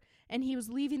her, and he was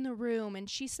leaving the room, and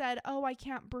she said, oh, I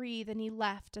can't breathe, and he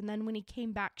left, and then when he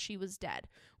came back, she was dead,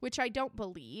 which I don't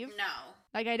believe. No.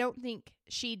 Like, I don't think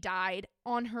she died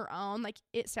on her own. Like,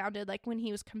 it sounded like when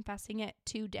he was confessing it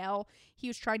to Dell, he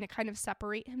was trying to kind of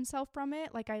separate himself from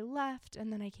it. Like, I left,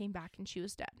 and then I came back, and she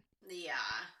was dead. Yeah.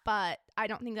 But I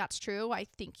don't think that's true. I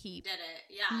think he did it.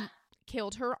 Yeah.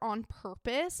 killed her on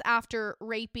purpose after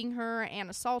raping her and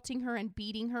assaulting her and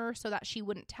beating her so that she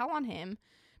wouldn't tell on him.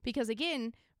 Because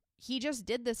again, he just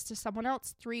did this to someone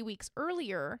else 3 weeks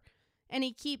earlier, and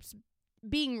he keeps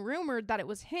being rumored that it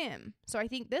was him. So I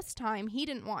think this time he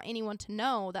didn't want anyone to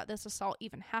know that this assault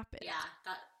even happened. Yeah,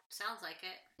 that sounds like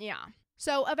it. Yeah.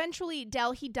 So eventually,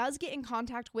 Dell, he does get in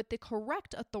contact with the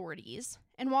correct authorities.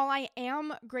 And while I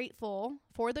am grateful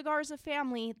for the Garza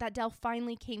family that Dell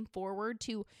finally came forward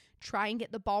to try and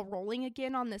get the ball rolling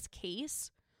again on this case,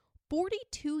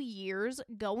 42 years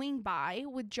going by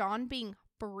with John being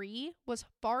free was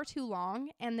far too long.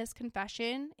 And this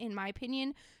confession, in my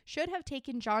opinion, should have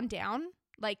taken John down,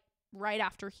 like, right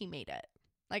after he made it.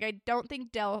 Like, I don't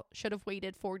think Dell should have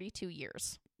waited 42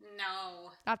 years.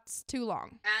 No. That's too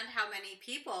long. And how many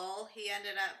people he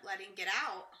ended up letting get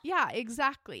out. Yeah,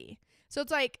 exactly. So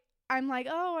it's like, I'm like,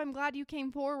 oh, I'm glad you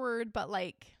came forward, but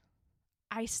like,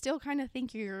 I still kind of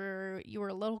think you were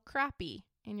a little crappy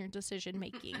in your decision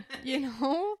making, you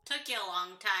know? Took you a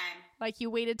long time. Like, you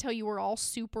waited till you were all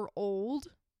super old,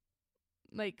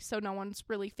 like, so no one's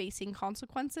really facing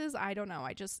consequences. I don't know.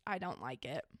 I don't like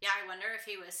it. Yeah, I wonder if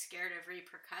he was scared of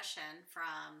repercussion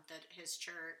from his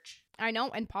church. I know,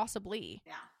 and possibly.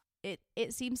 Yeah.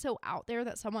 It seems so out there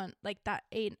that someone like that,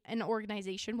 an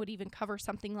organization would even cover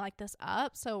something like this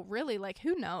up. So really, like,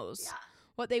 who knows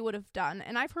what they would have done.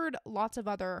 And I've heard lots of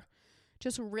other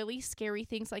just really scary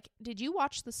things. Like, did you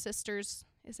watch The Sisters?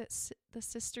 Is it The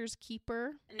Sisters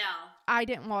Keeper? No. I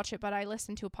didn't watch it, but I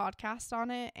listened to a podcast on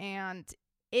it, and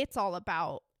it's all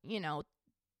about, you know,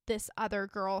 this other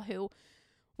girl who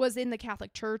was in the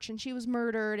Catholic Church and she was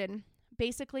murdered, and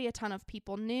basically a ton of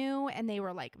people knew, and they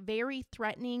were like very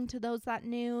threatening to those that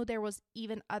knew. There was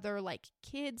even other like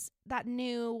kids that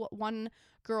knew. One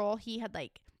girl, he had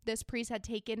like, this priest had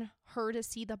taken her to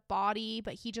see the body,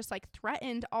 but he just like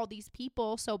threatened all these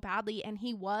people so badly, and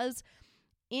he was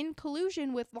in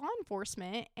collusion with law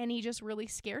enforcement, and he just really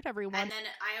scared everyone. And then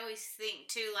I always think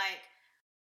too, like,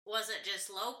 was it just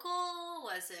local?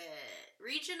 Was it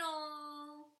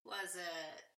regional? Was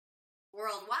it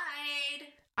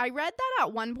worldwide? I read that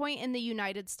at one point in the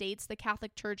United States, the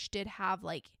Catholic Church did have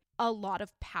like a lot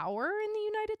of power in the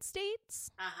United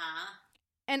States. Uh-huh.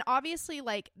 And obviously,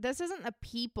 like, this isn't the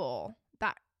people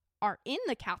that are in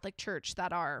the Catholic Church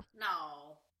that are,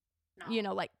 no, you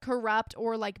know, like corrupt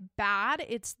or like bad.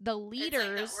 It's the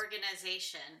leaders. It's like the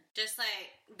organization, just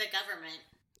like the government.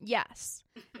 Yes.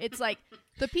 It's like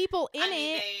the people in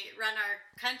They run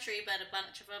our country, but a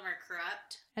bunch of them are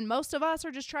corrupt. And most of us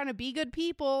are just trying to be good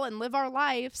people and live our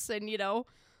lives and, you know,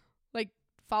 like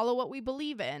follow what we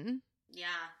believe in. Yeah.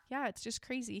 Yeah, it's just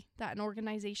crazy that an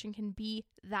organization can be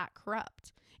that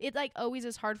corrupt. It like always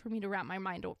is hard for me to wrap my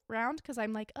mind around because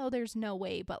I'm like, oh, there's no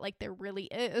way. But like there really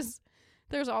is.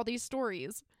 There's all these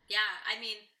stories. Yeah, I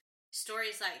mean,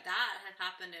 stories like that have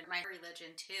happened in my religion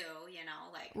too, you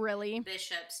know, like really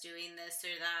bishops doing this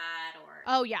or that, or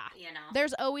oh yeah, you know,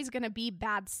 there's always going to be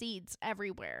bad seeds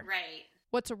everywhere. Right.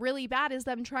 What's really bad is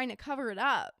them trying to cover it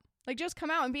up. Like just come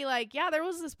out and be like, yeah, there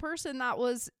was this person that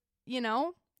was, you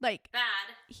know, like bad.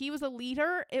 He was a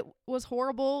leader. It was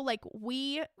horrible. Like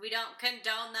we don't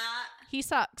condone that. He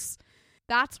sucks.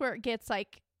 That's where it gets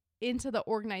like into the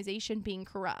organization being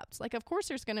corrupt. Like of course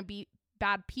there's going to be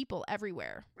bad people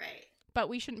everywhere. Right. But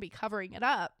we shouldn't be covering it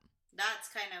up. That's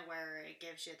kind of where it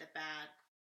gives you the bad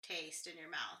taste in your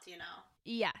mouth, you know?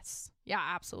 Yes. Yeah,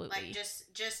 absolutely. Like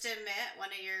just admit one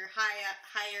of your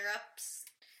higher ups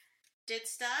did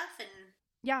stuff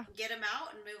and get them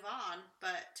out and move on.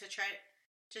 But to try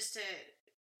just to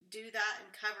do that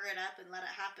and cover it up and let it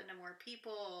happen to more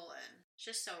people, and it's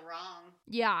just so wrong.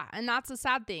 Yeah, and that's the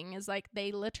sad thing is like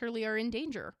they literally are in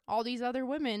danger. All these other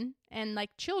women and like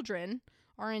children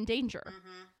are in danger.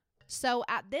 Mm-hmm. So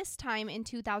at this time in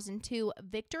 2002,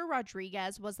 Victor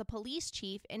Rodriguez was the police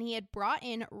chief, and he had brought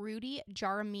in Rudy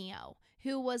Jaramillo,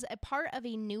 who was a part of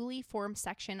a newly formed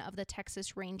section of the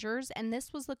Texas Rangers, and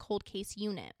this was the cold case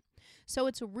unit. So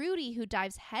it's Rudy who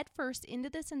dives headfirst into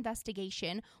this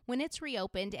investigation when it's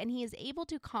reopened, and he is able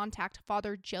to contact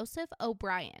Father Joseph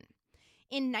O'Brien.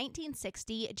 In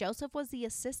 1960, Joseph was the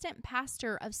assistant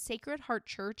pastor of Sacred Heart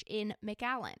Church in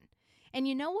McAllen. And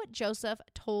you know what Joseph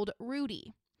told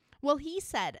Rudy? Well, he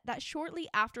said that shortly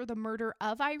after the murder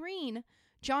of Irene,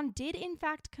 John did in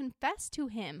fact confess to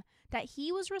him that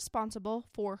he was responsible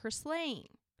for her slaying.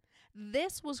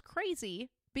 This was crazy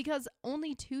because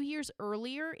only 2 years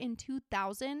earlier in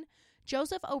 2000,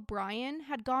 Joseph O'Brien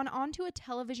had gone onto a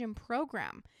television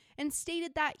program and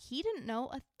stated that he didn't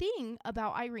know a thing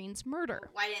about Irene's murder.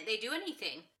 Why didn't they do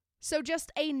anything? So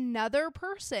just another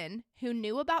person who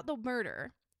knew about the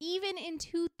murder even in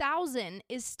 2000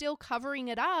 is still covering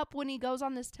it up when he goes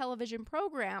on this television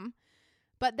program.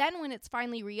 But then when it's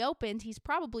finally reopened, he's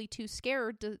probably too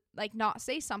scared to like not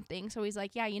say something. So he's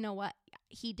like, yeah, you know what?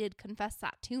 He did confess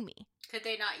that to me. Could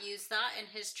they not use that in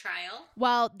his trial?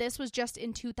 Well, this was just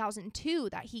in 2002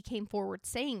 that he came forward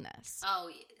saying this. Oh.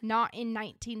 Not in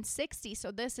 1960.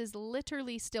 So this is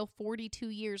literally still 42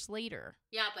 years later.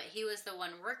 Yeah, but he was the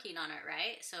one working on it,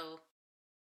 right? So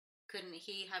couldn't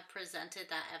he have presented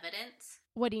that evidence?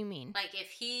 What do you mean? Like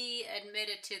if he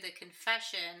admitted to the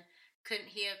confession, couldn't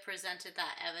he have presented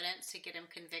that evidence to get him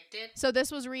convicted? So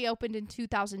this was reopened in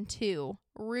 2002.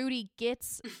 Rudy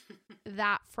gets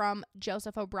that from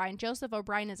Joseph O'Brien. Joseph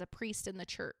O'Brien is a priest in the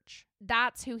church.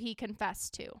 That's who he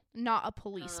confessed to, not a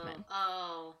policeman.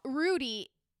 Oh. Rudy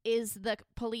is the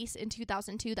police in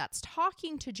 2002 that's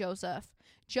talking to Joseph.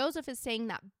 Joseph is saying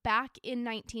that back in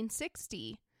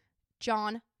 1960,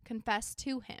 John confessed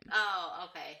to him. Oh,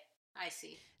 okay. I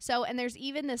see. So, and there's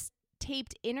even this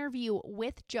taped interview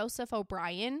with Joseph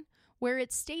O'Brien where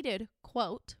it's stated,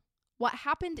 quote, "What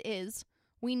happened is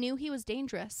we knew he was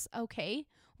dangerous, okay?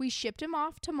 We shipped him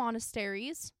off to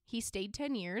monasteries. He stayed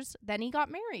 10 years. Then he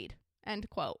got married." End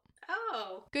quote.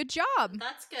 Oh. Good job.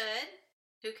 That's good.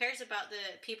 Who cares about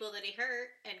the people that he hurt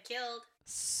and killed?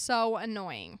 So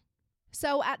annoying.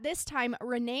 So at this time,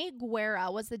 Rene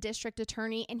Guerra was the district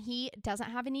attorney, and he doesn't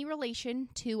have any relation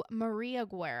to Maria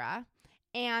Guerra.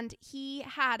 And he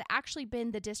had actually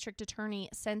been the district attorney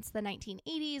since the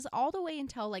 1980s, all the way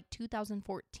until like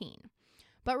 2014.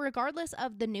 But regardless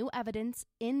of the new evidence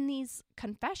in these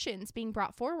confessions being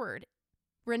brought forward,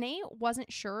 Rene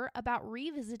wasn't sure about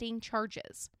revisiting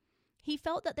charges. He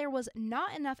felt that there was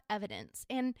not enough evidence,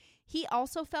 and he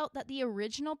also felt that the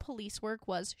original police work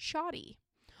was shoddy.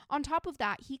 On top of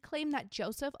that, he claimed that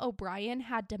Joseph O'Brien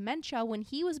had dementia when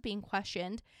he was being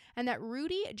questioned, and that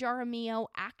Rudy Jaramillo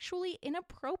actually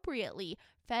inappropriately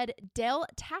fed Del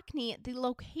Tackney the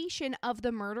location of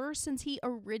the murder since he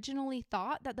originally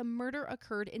thought that the murder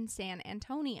occurred in San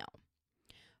Antonio.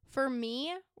 For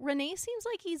me, Rene seems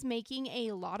like he's making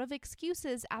a lot of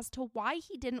excuses as to why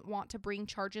he didn't want to bring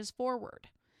charges forward.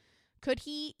 Could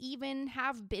he even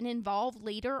have been involved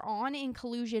later on in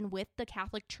collusion with the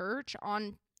Catholic Church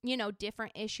on,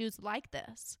 different issues like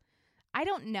this? I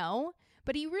don't know,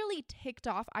 but he really ticked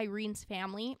off Irene's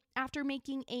family after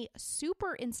making a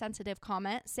super insensitive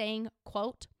comment saying,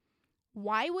 quote,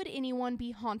 "Why would anyone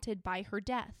be haunted by her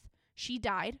death? She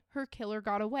died, her killer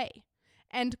got away."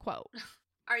 End quote.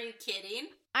 Are you kidding?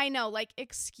 I know,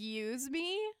 excuse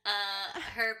me?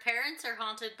 Her parents are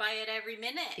haunted by it every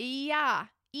minute. Yeah,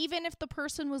 even if the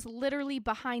person was literally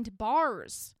behind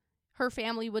bars, her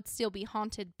family would still be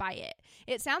haunted by it.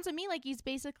 It sounds to me like he's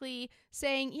basically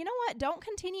saying, you know what, don't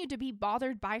continue to be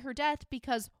bothered by her death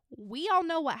because we all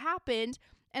know what happened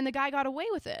and the guy got away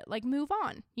with it. Move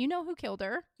on. You know who killed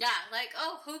her. Yeah,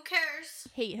 who cares?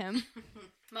 Hate him.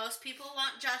 Most people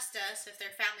want justice if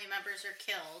their family members are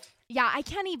killed. Yeah, I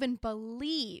can't even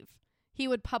believe he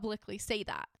would publicly say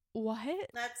that. What?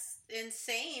 That's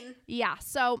insane. Yeah,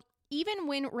 so even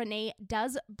when Rene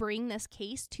does bring this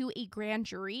case to a grand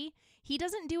jury, he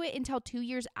doesn't do it until 2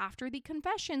 years after the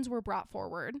confessions were brought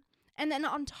forward. And then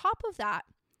on top of that,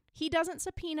 he doesn't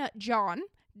subpoena John,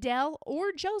 Del,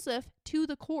 or Joseph to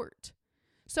the court.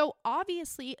 So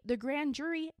obviously, the grand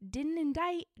jury didn't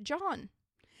indict John.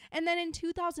 And then in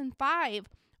 2005,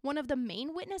 one of the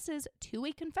main witnesses to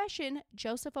a confession,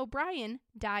 Joseph O'Brien,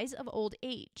 dies of old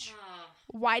age.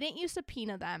 Why didn't you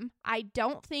subpoena them? I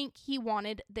don't think he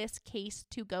wanted this case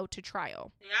to go to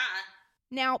trial. Yeah.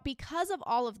 Now, because of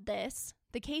all of this,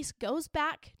 the case goes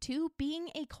back to being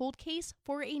a cold case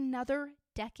for another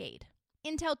decade.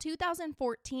 Until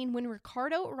 2014, when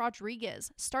Ricardo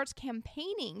Rodriguez starts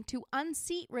campaigning to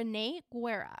unseat Rene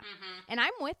Guerra. Mm-hmm. And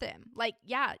I'm with him.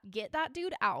 Get that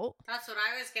dude out. That's what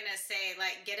I was going to say.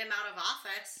 Get him out of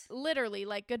office. Literally,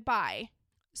 goodbye.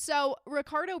 So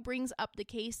Ricardo brings up the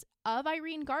case of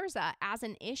Irene Garza as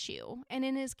an issue. And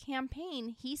in his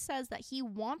campaign, he says that he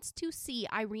wants to see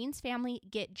Irene's family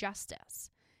get justice.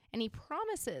 And he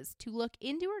promises to look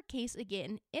into her case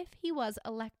again if he was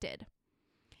elected.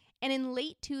 And in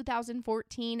late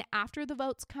 2014, after the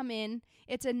votes come in,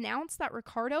 it's announced that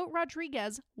Ricardo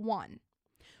Rodriguez won.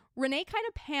 Rene kind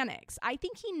of panics. I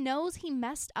think he knows he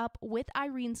messed up with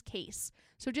Irene's case.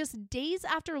 So just days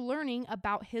after learning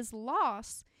about his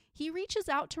loss, he reaches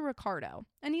out to Ricardo.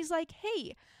 And he's like,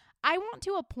 hey, I want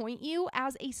to appoint you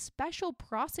as a special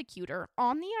prosecutor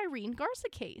on the Irene Garza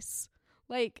case.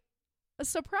 A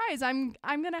surprise, I'm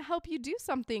going to help you do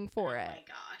something for it. Oh my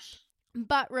gosh.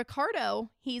 But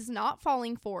Ricardo, he's not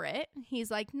falling for it.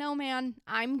 He's like, no, man,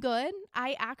 I'm good.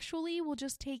 I actually will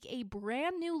just take a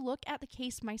brand new look at the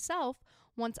case myself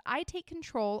once I take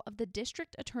control of the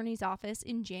district attorney's office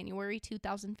in January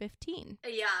 2015.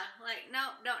 Yeah, like, no,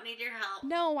 don't need your help.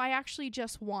 No, I actually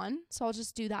just won, so I'll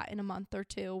just do that in a month or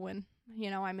two when,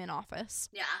 I'm in office.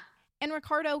 Yeah. And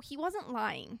Ricardo, he wasn't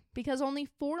lying, because only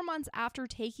 4 months after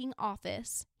taking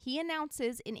office, he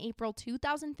announces in April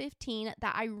 2015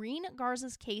 that Irene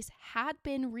Garza's case had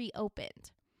been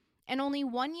reopened. And only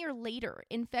 1 year later,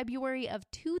 in February of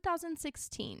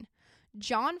 2016,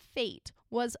 John Fate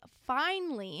was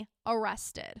finally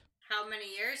arrested. How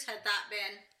many years had that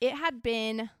been? It had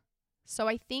been, so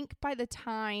I think by the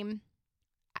time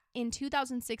in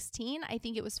 2016, I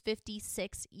think it was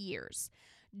 56 years.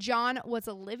 John was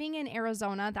living in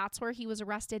Arizona. That's where he was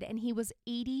arrested, and he was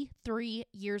 83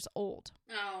 years old.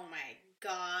 Oh my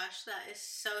gosh, that is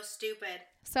so stupid.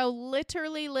 So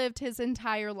literally lived his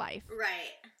entire life.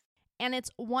 Right. And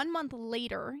it's 1 month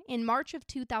later, in March of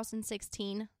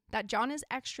 2016, that John is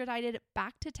extradited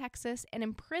back to Texas and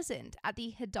imprisoned at the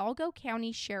Hidalgo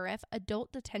County Sheriff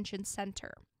Adult Detention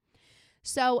Center.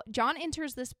 So John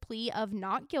enters this plea of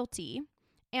not guilty,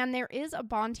 and there is a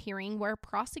bond hearing where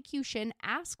prosecution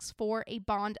asks for a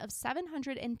bond of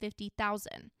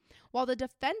 $750,000, while the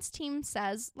defense team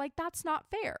says, that's not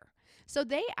fair. So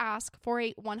they ask for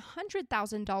a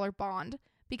 $100,000 bond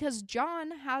because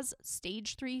John has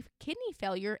stage 3 kidney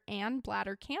failure and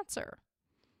bladder cancer.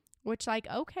 Which,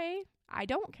 okay, I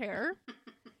don't care.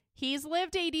 He's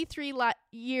lived 83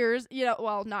 years,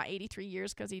 well, not 83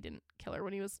 years because he didn't kill her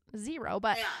when he was 0,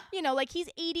 but, he's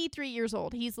 83 years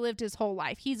old. He's lived his whole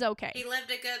life. He's okay. He lived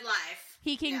a good life.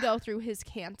 He can go through his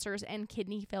cancers and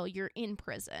kidney failure in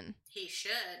prison. He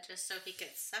should, just so he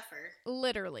could suffer.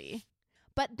 Literally.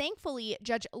 But thankfully,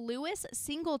 Judge Louis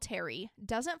Singletary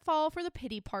doesn't fall for the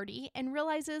pity party and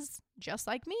realizes, just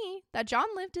like me, that John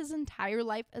lived his entire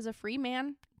life as a free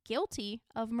man, guilty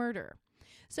of murder.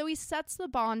 So he sets the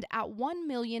bond at $1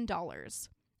 million,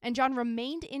 and John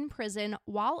remained in prison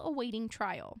while awaiting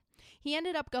trial. He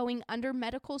ended up going under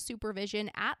medical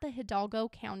supervision at the Hidalgo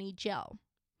County Jail.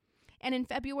 And in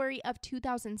February of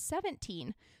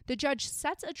 2017, the judge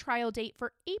sets a trial date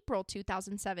for April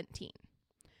 2017.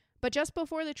 But just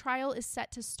before the trial is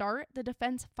set to start, the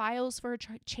defense files for a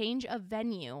change of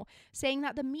venue, saying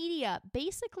that the media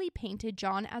basically painted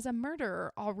John as a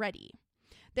murderer already.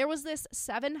 There was this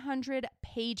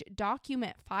 700-page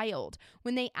document filed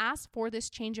when they asked for this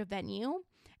change of venue,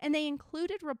 and they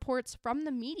included reports from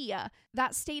the media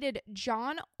that stated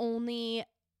John only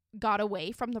got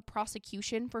away from the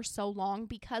prosecution for so long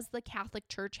because the Catholic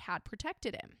Church had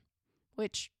protected him,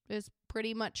 which is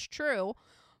pretty much true.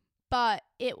 But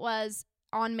it was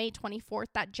on May 24th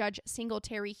that Judge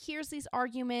Singletary hears these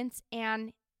arguments,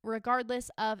 and regardless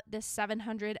of this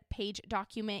 700-page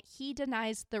document, he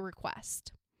denies the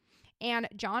request. And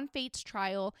John Fate's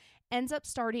trial ends up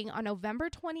starting on November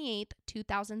 28th,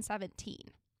 2017.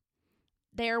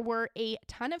 There were a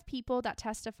ton of people that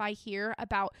testify here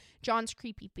about John's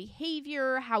creepy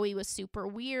behavior, how he was super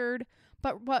weird.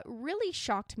 But what really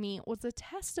shocked me was the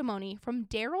testimony from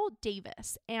Daryl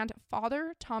Davis and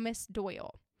Father Thomas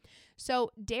Doyle.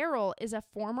 So Daryl is a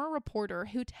former reporter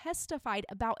who testified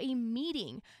about a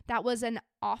meeting that was an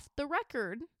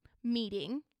off-the-record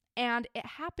meeting, and it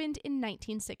happened in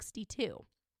 1962.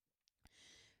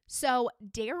 So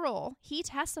Daryl, he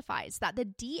testifies that the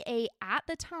DA at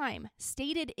the time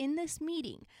stated in this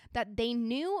meeting that they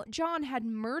knew John had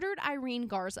murdered Irene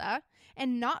Garza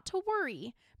and not to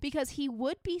worry because he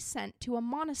would be sent to a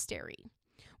monastery,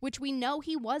 which we know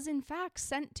he was in fact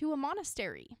sent to a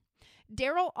monastery.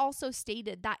 Daryl also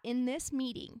stated that in this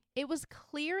meeting, it was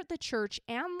clear the church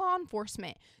and law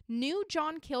enforcement knew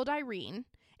John killed Irene,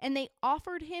 and they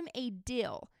offered him a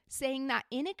deal, saying that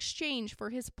in exchange for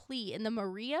his plea in the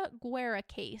Maria Guerra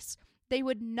case, they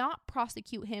would not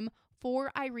prosecute him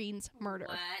for Irene's murder.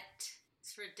 What?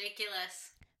 It's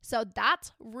ridiculous. So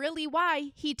that's really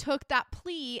why he took that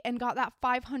plea and got that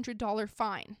 $500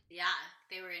 fine. Yeah,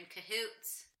 they were in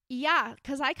cahoots. Yeah,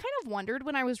 because I kind of wondered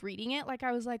when I was reading it,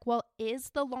 I was like, well, is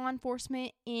the law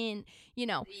enforcement in,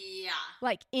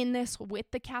 in this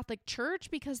with the Catholic Church?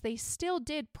 Because they still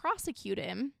did prosecute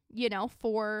him,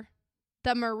 for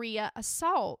the Maria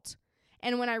assault.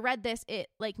 And when I read this, it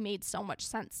made so much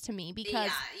sense to me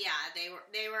because they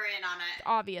were in on it.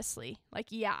 Obviously.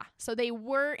 So they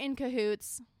were in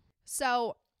cahoots.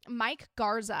 So Mike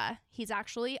Garza, he's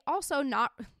actually also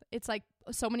not, it's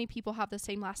so many people have the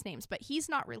same last names, but he's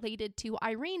not related to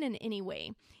Irene in any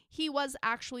way. He was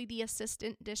actually the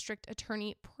assistant district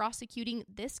attorney prosecuting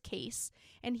this case,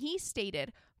 and he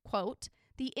stated, quote,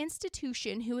 "The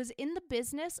institution who is in the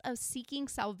business of seeking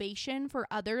salvation for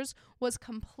others was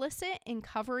complicit in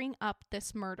covering up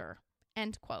this murder,"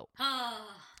 end quote.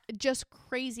 Just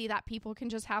crazy that people can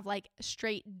just have like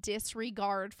straight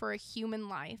disregard for a human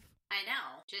life. I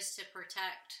know. Just to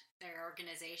protect their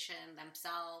organization,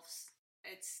 themselves.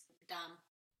 It's dumb.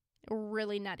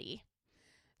 Really nutty.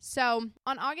 So,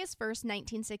 on August 1st,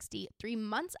 1960, 3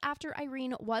 months after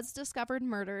Irene was discovered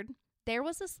murdered, there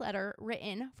was this letter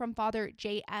written from Father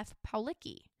J.F.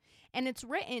 Paulicki, and it's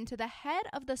written to the head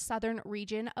of the southern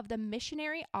region of the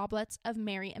Missionary Oblates of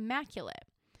Mary Immaculate,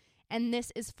 and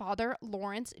this is Father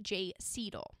Lawrence J.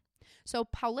 Seidel. So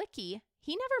Paulicki,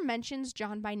 he never mentions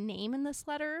John by name in this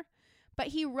letter, but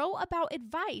he wrote about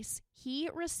advice he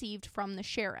received from the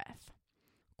sheriff.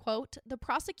 Quote, "The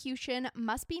prosecution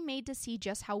must be made to see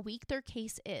just how weak their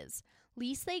case is,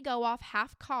 lest they go off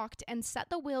half-cocked and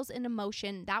set the wheels into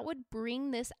motion that would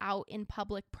bring this out in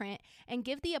public print and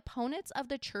give the opponents of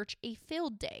the church a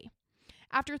field day.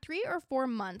 After 3 or 4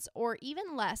 months, or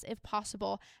even less if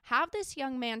possible, have this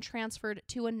young man transferred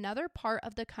to another part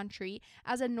of the country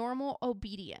as a normal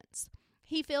obedience.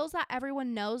 He feels that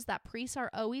everyone knows that priests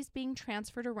are always being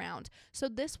transferred around, so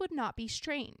this would not be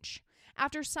strange.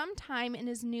 After some time in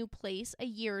his new place, a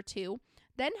year or two,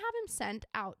 then have him sent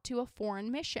out to a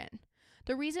foreign mission.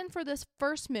 The reason for this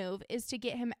first move is to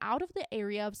get him out of the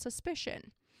area of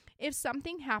suspicion. If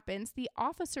something happens, the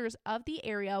officers of the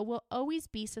area will always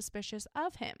be suspicious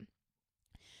of him.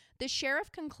 The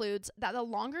sheriff concludes that the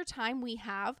longer time we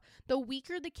have, the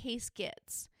weaker the case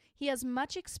gets. He has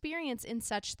much experience in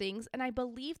such things, and I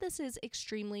believe this is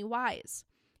extremely wise.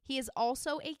 He is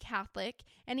also a Catholic,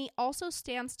 and he also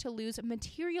stands to lose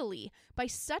materially by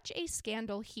such a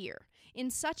scandal here,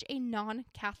 in such a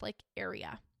non-Catholic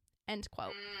area," end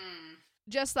quote.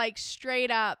 Just like straight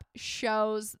up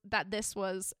shows that this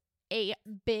was a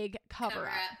big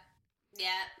cover-up.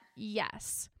 Yeah.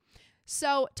 Yes.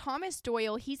 So Thomas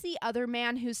Doyle, he's the other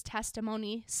man whose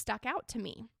testimony stuck out to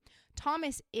me.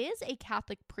 Thomas is a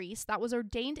Catholic priest that was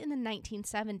ordained in the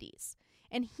 1970s.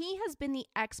 And he has been the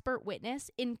expert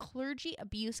witness in clergy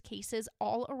abuse cases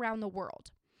all around the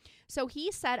world. So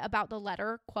he said about the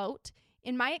letter, quote,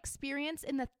 "In my experience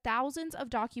in the thousands of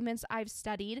documents I've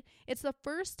studied, it's the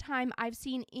first time I've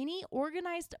seen any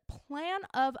organized plan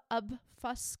of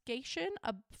obfuscation,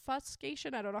 I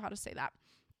don't know how to say that,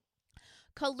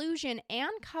 collusion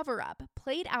and cover-up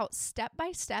played out step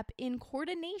by step in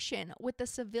coordination with the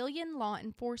civilian law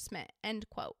enforcement," end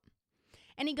quote.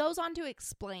 And he goes on to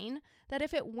explain that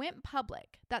if it went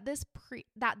public that this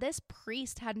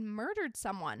priest had murdered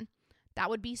someone, that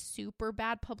would be super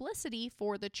bad publicity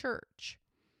for the church.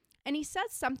 And he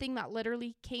says something that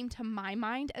literally came to my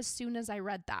mind as soon as I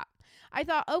read that. I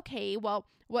thought, okay, well,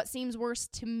 what seems worse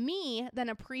to me than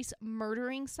a priest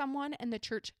murdering someone and the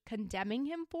church condemning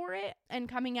him for it and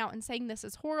coming out and saying this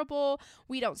is horrible,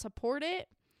 we don't support it,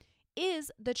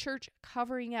 is the church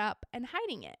covering up and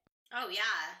hiding it. Oh,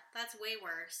 yeah. That's way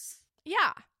worse.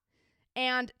 Yeah.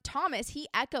 And Thomas, he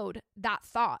echoed that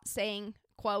thought, saying,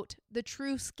 quote, "The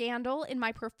true scandal, in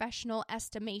my professional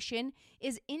estimation,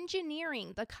 is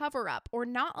engineering the cover-up or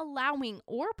not allowing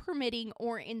or permitting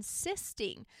or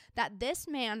insisting that this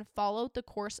man followed the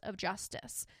course of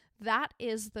justice. That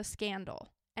is the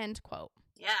scandal," end quote.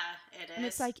 Yeah, it is. And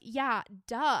it's like, yeah,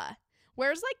 duh.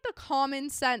 Where's like the common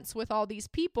sense with all these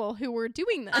people who were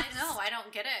doing this? I know, I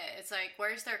don't get it. It's like,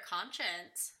 where's their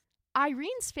conscience?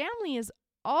 Irene's family is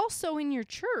also in your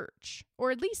church, or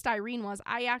at least Irene was.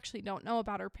 I actually don't know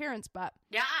about her parents, but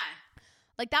yeah,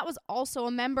 like that was also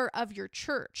a member of your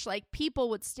church. Like people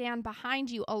would stand behind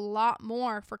you a lot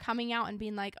more for coming out and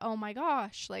being like, "Oh my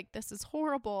gosh, like this is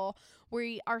horrible.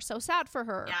 We are so sad for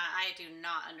her." Yeah, I do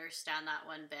not understand that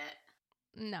one bit.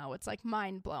 No, it's like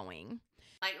mind-blowing.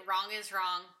 Like wrong is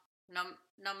wrong,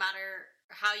 no matter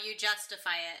how you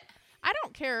justify it. I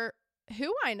don't care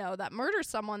who I know that murders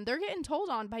someone, they're getting told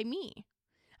on by me.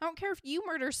 I don't care if you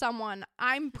murder someone,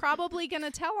 I'm probably going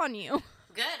to tell on you.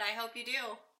 Good, I hope you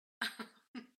do.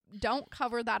 Don't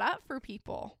cover that up for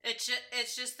people. It's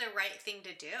just the right thing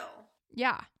to do.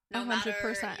 Yeah, 100%. No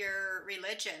matter your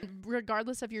religion.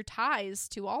 Regardless of your ties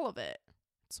to all of it.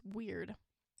 It's weird.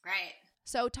 Right.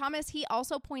 So Thomas, he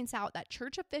also points out that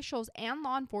church officials and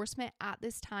law enforcement at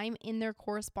this time in their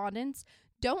correspondence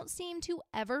don't seem to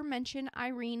ever mention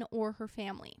Irene or her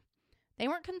family. They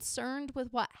weren't concerned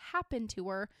with what happened to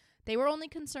her. They were only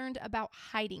concerned about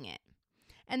hiding it.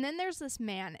 And then there's this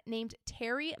man named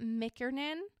Terry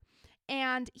McKernan,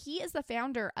 and he is the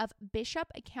founder of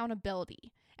Bishop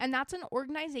Accountability. And that's an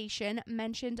organization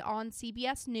mentioned on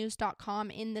CBSnews.com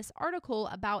in this article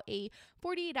about a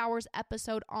 48 Hours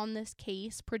episode on this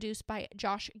case produced by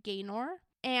Josh Gaynor.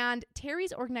 And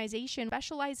Terry's organization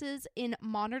specializes in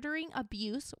monitoring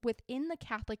abuse within the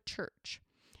Catholic Church.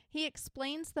 He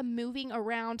explains the moving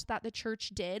around that the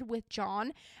church did with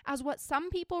John as what some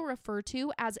people refer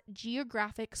to as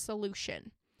geographic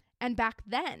solution. And back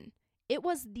then, it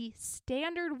was the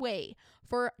standard way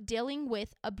for dealing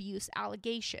with abuse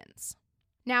allegations.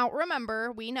 Now,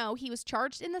 remember, we know he was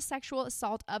charged in the sexual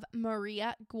assault of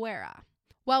Maria Guerra.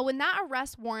 Well, when that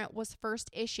arrest warrant was first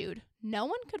issued, no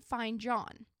one could find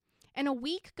John. And a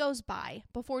week goes by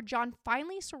before John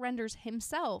finally surrenders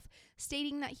himself,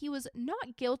 stating that he was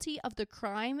not guilty of the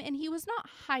crime and he was not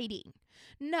hiding.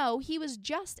 No, he was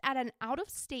just at an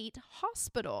out-of-state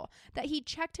hospital that he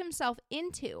checked himself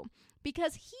into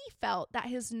because he felt that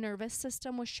his nervous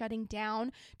system was shutting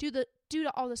down due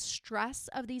to all the stress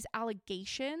of these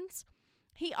allegations.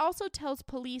 He also tells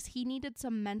police he needed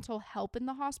some mental help in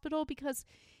the hospital because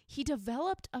he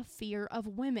developed a fear of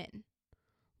women.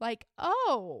 Like,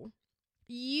 oh,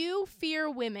 you fear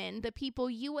women, the people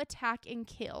you attack and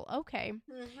kill. Okay.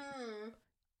 Mm-hmm.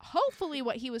 Hopefully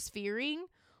what he was fearing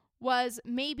was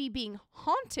maybe being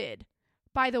haunted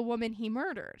by the woman he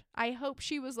murdered. I hope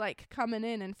she was like coming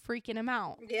in and freaking him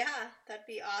out. Yeah, that'd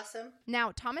be awesome.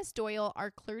 Now, Thomas Doyle,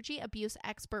 our clergy abuse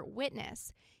expert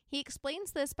witness, he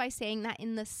explains this by saying that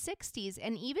in the 60s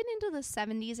and even into the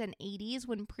 70s and 80s,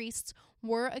 when priests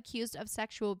were accused of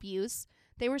sexual abuse,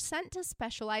 they were sent to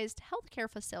specialized healthcare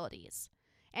facilities.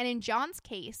 And in John's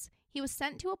case, he was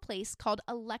sent to a place called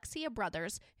Alexia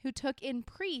Brothers, who took in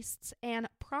priests and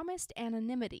promised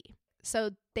anonymity.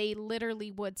 So they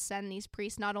literally would send these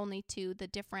priests not only to the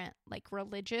different like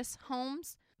religious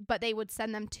homes, but they would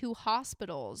send them to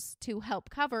hospitals to help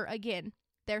cover, again,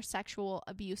 their sexual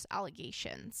abuse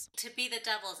allegations. To be the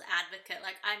devil's advocate,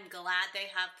 like, I'm glad they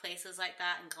have places like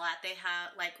that and glad they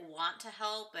have, like, want to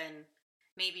help and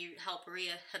maybe help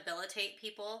rehabilitate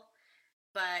people,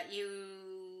 but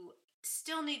you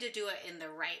still need to do it in the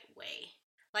right way.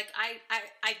 Like,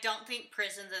 I don't think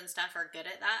prisons and stuff are good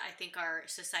at that. I think our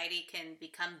society can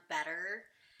become better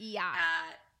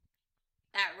at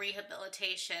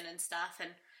rehabilitation and stuff,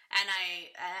 and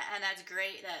that's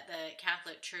great that the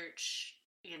Catholic Church,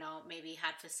 you know, maybe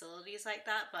had facilities like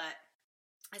that, but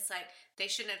it's like they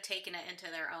shouldn't have taken it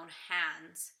into their own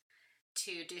hands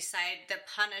to decide the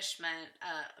punishment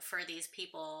for these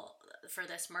people, for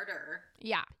this murder.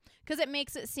 Yeah, because it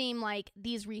makes it seem like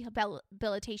these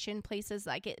rehabilitation places,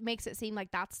 like it makes it seem like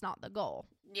that's not the goal.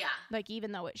 Yeah. Like,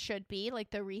 even though it should be,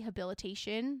 like, the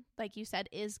rehabilitation, like you said,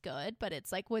 is good, but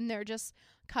it's like when they're just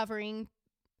covering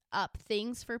up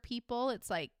things for people, it's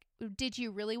like, did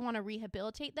you really want to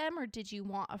rehabilitate them or did you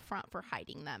want a front for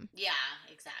hiding them? Yeah,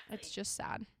 exactly. It's just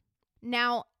sad.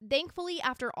 Now, thankfully,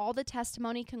 after all the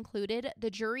testimony concluded, the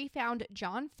jury found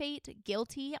John Fate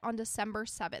guilty on December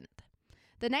 7th.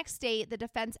 The next day, the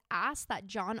defense asked that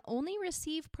John only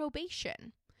receive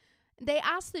probation. They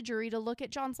asked the jury to look at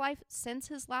John's life since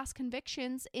his last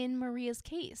convictions in Maria's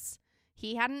case.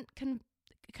 He hadn't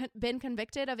been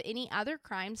convicted of any other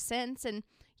crimes since, and,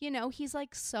 you know, he's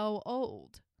like so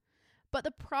old. But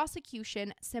the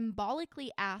prosecution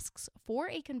symbolically asks for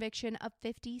a conviction of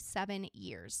 57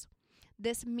 years.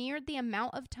 This mirrored the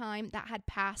amount of time that had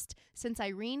passed since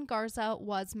Irene Garza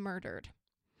was murdered.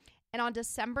 And on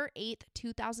December 8,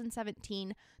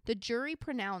 2017, the jury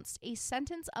pronounced a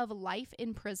sentence of life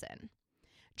in prison.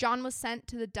 John was sent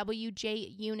to the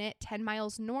WJ unit 10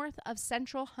 miles north of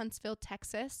central Huntsville,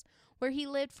 Texas, where he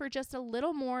lived for just a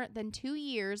little more than 2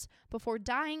 years before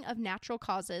dying of natural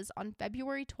causes on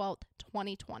February 12,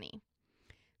 2020.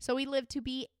 So he lived to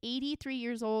be 83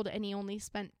 years old, and he only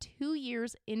spent 2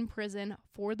 years in prison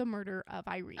for the murder of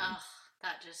Irene. Ugh,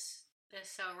 that just is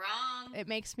so wrong. It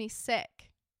makes me sick.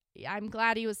 I'm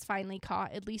glad he was finally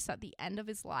caught, at least at the end of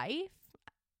his life.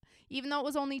 Even though it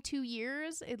was only 2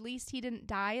 years, at least he didn't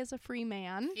die as a free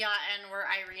man. Yeah, and were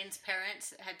Irene's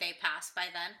parents, had they passed by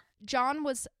then? John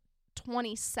was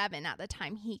 27 at the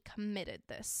time he committed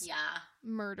this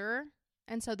murder.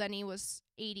 And so then he was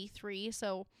 83.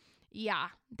 So, yeah,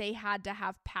 they had to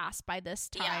have passed by this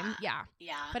time. Yeah.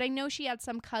 But I know she had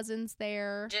some cousins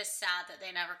there. Just sad that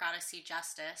they never got to see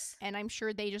justice. And I'm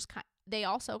sure they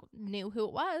also knew who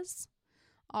it was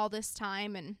all this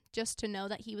time, and just to know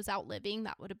that he was out living,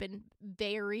 that would have been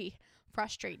very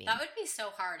frustrating. That would be so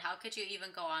hard. How could you even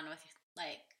go on with,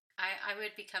 like, I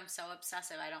would become so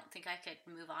obsessive. I don't think I could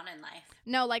move on in life.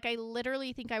 No, like, I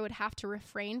literally think I would have to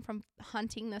refrain from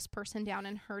hunting this person down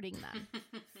and hurting them.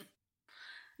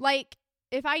 Like,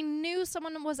 if I knew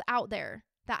someone was out there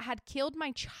that had killed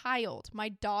my child, my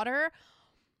daughter.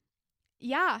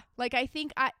 Yeah, like I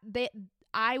think I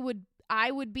would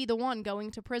be the one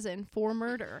going to prison for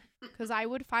murder because I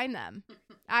would find them.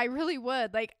 I really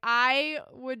would. Like, I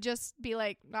would just be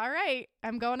like, all right,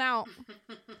 I'm going out.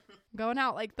 Going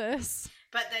out like this.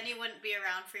 But then you wouldn't be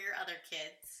around for your other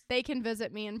kids. They can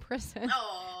visit me in prison.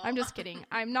 Oh. I'm just kidding.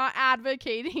 I'm not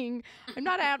advocating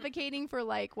for,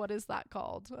 like, what is that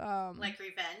called? Like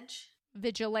revenge?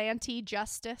 Vigilante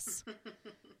justice.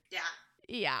 Yeah.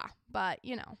 Yeah, but,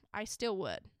 I still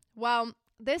would. Well,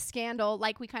 this scandal,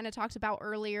 like we kind of talked about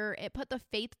earlier, it put the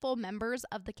faithful members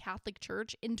of the Catholic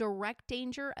Church in direct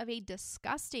danger of a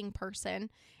disgusting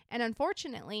person. And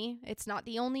unfortunately, it's not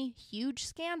the only huge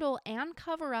scandal and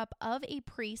cover-up of a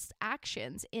priest's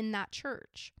actions in that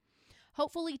church.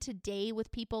 Hopefully today,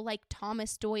 with people like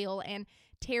Thomas Doyle and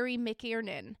Terry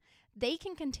McIrnan, they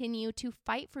can continue to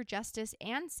fight for justice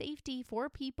and safety for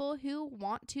people who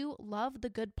want to love the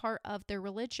good part of their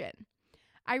religion.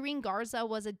 Irene Garza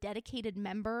was a dedicated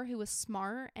member who was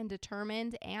smart and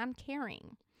determined and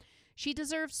caring. She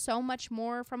deserves so much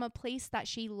more from a place that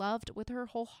she loved with her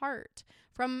whole heart,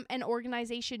 from an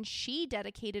organization she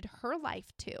dedicated her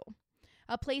life to,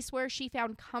 a place where she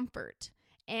found comfort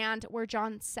and where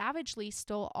John savagely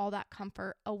stole all that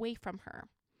comfort away from her.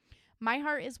 My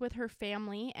heart is with her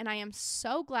family, and I am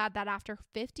so glad that after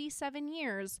 57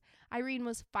 years, Irene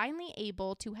was finally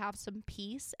able to have some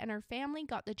peace and her family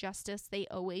got the justice they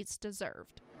always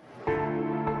deserved.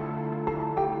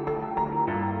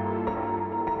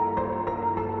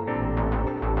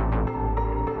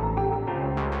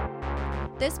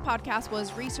 This podcast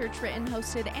was researched, written,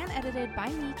 hosted, and edited by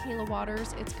me, Kayla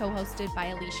Waters. It's co-hosted by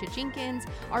Alicia Jenkins.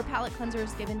 Our palette cleanser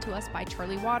is given to us by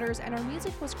Charlie Waters, and our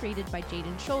music was created by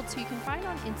Jaden Schultz, who you can find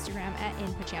on Instagram at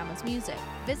In Pajamas Music.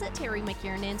 Visit Terry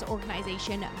McIrnan's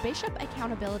organization,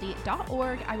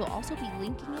 bishopaccountability.org. I will also be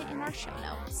linking it in our show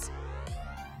notes.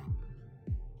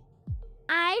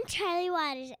 I'm Charlie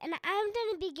Waters, and I'm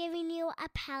going to be giving you a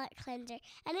palette cleanser,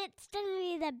 and it's going to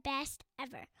be the best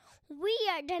ever. We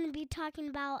are going to be talking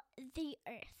about the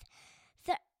Earth.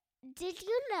 Did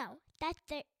you know that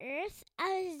the Earth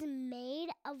is made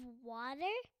of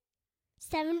water?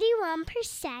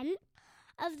 71%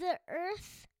 of the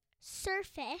Earth's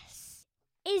surface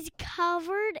is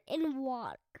covered in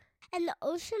water, and the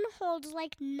ocean holds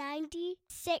like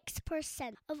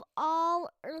 96% of all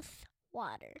Earth's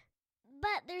water.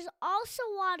 But there's also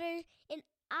water in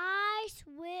ice,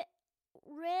 rivers,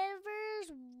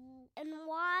 and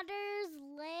waters,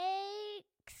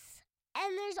 lakes.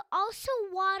 And there's also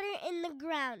water in the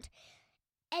ground.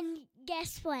 And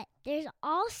guess what? There's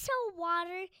also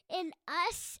water in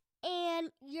us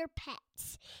and your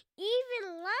pets.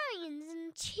 Even lions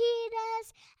and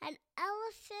cheetahs and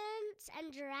elephants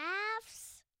and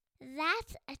giraffes.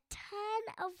 That's a ton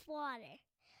of water.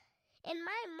 And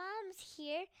my mom's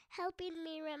here helping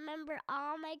me remember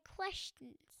all my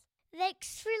questions.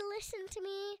 Thanks for listening to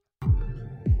me.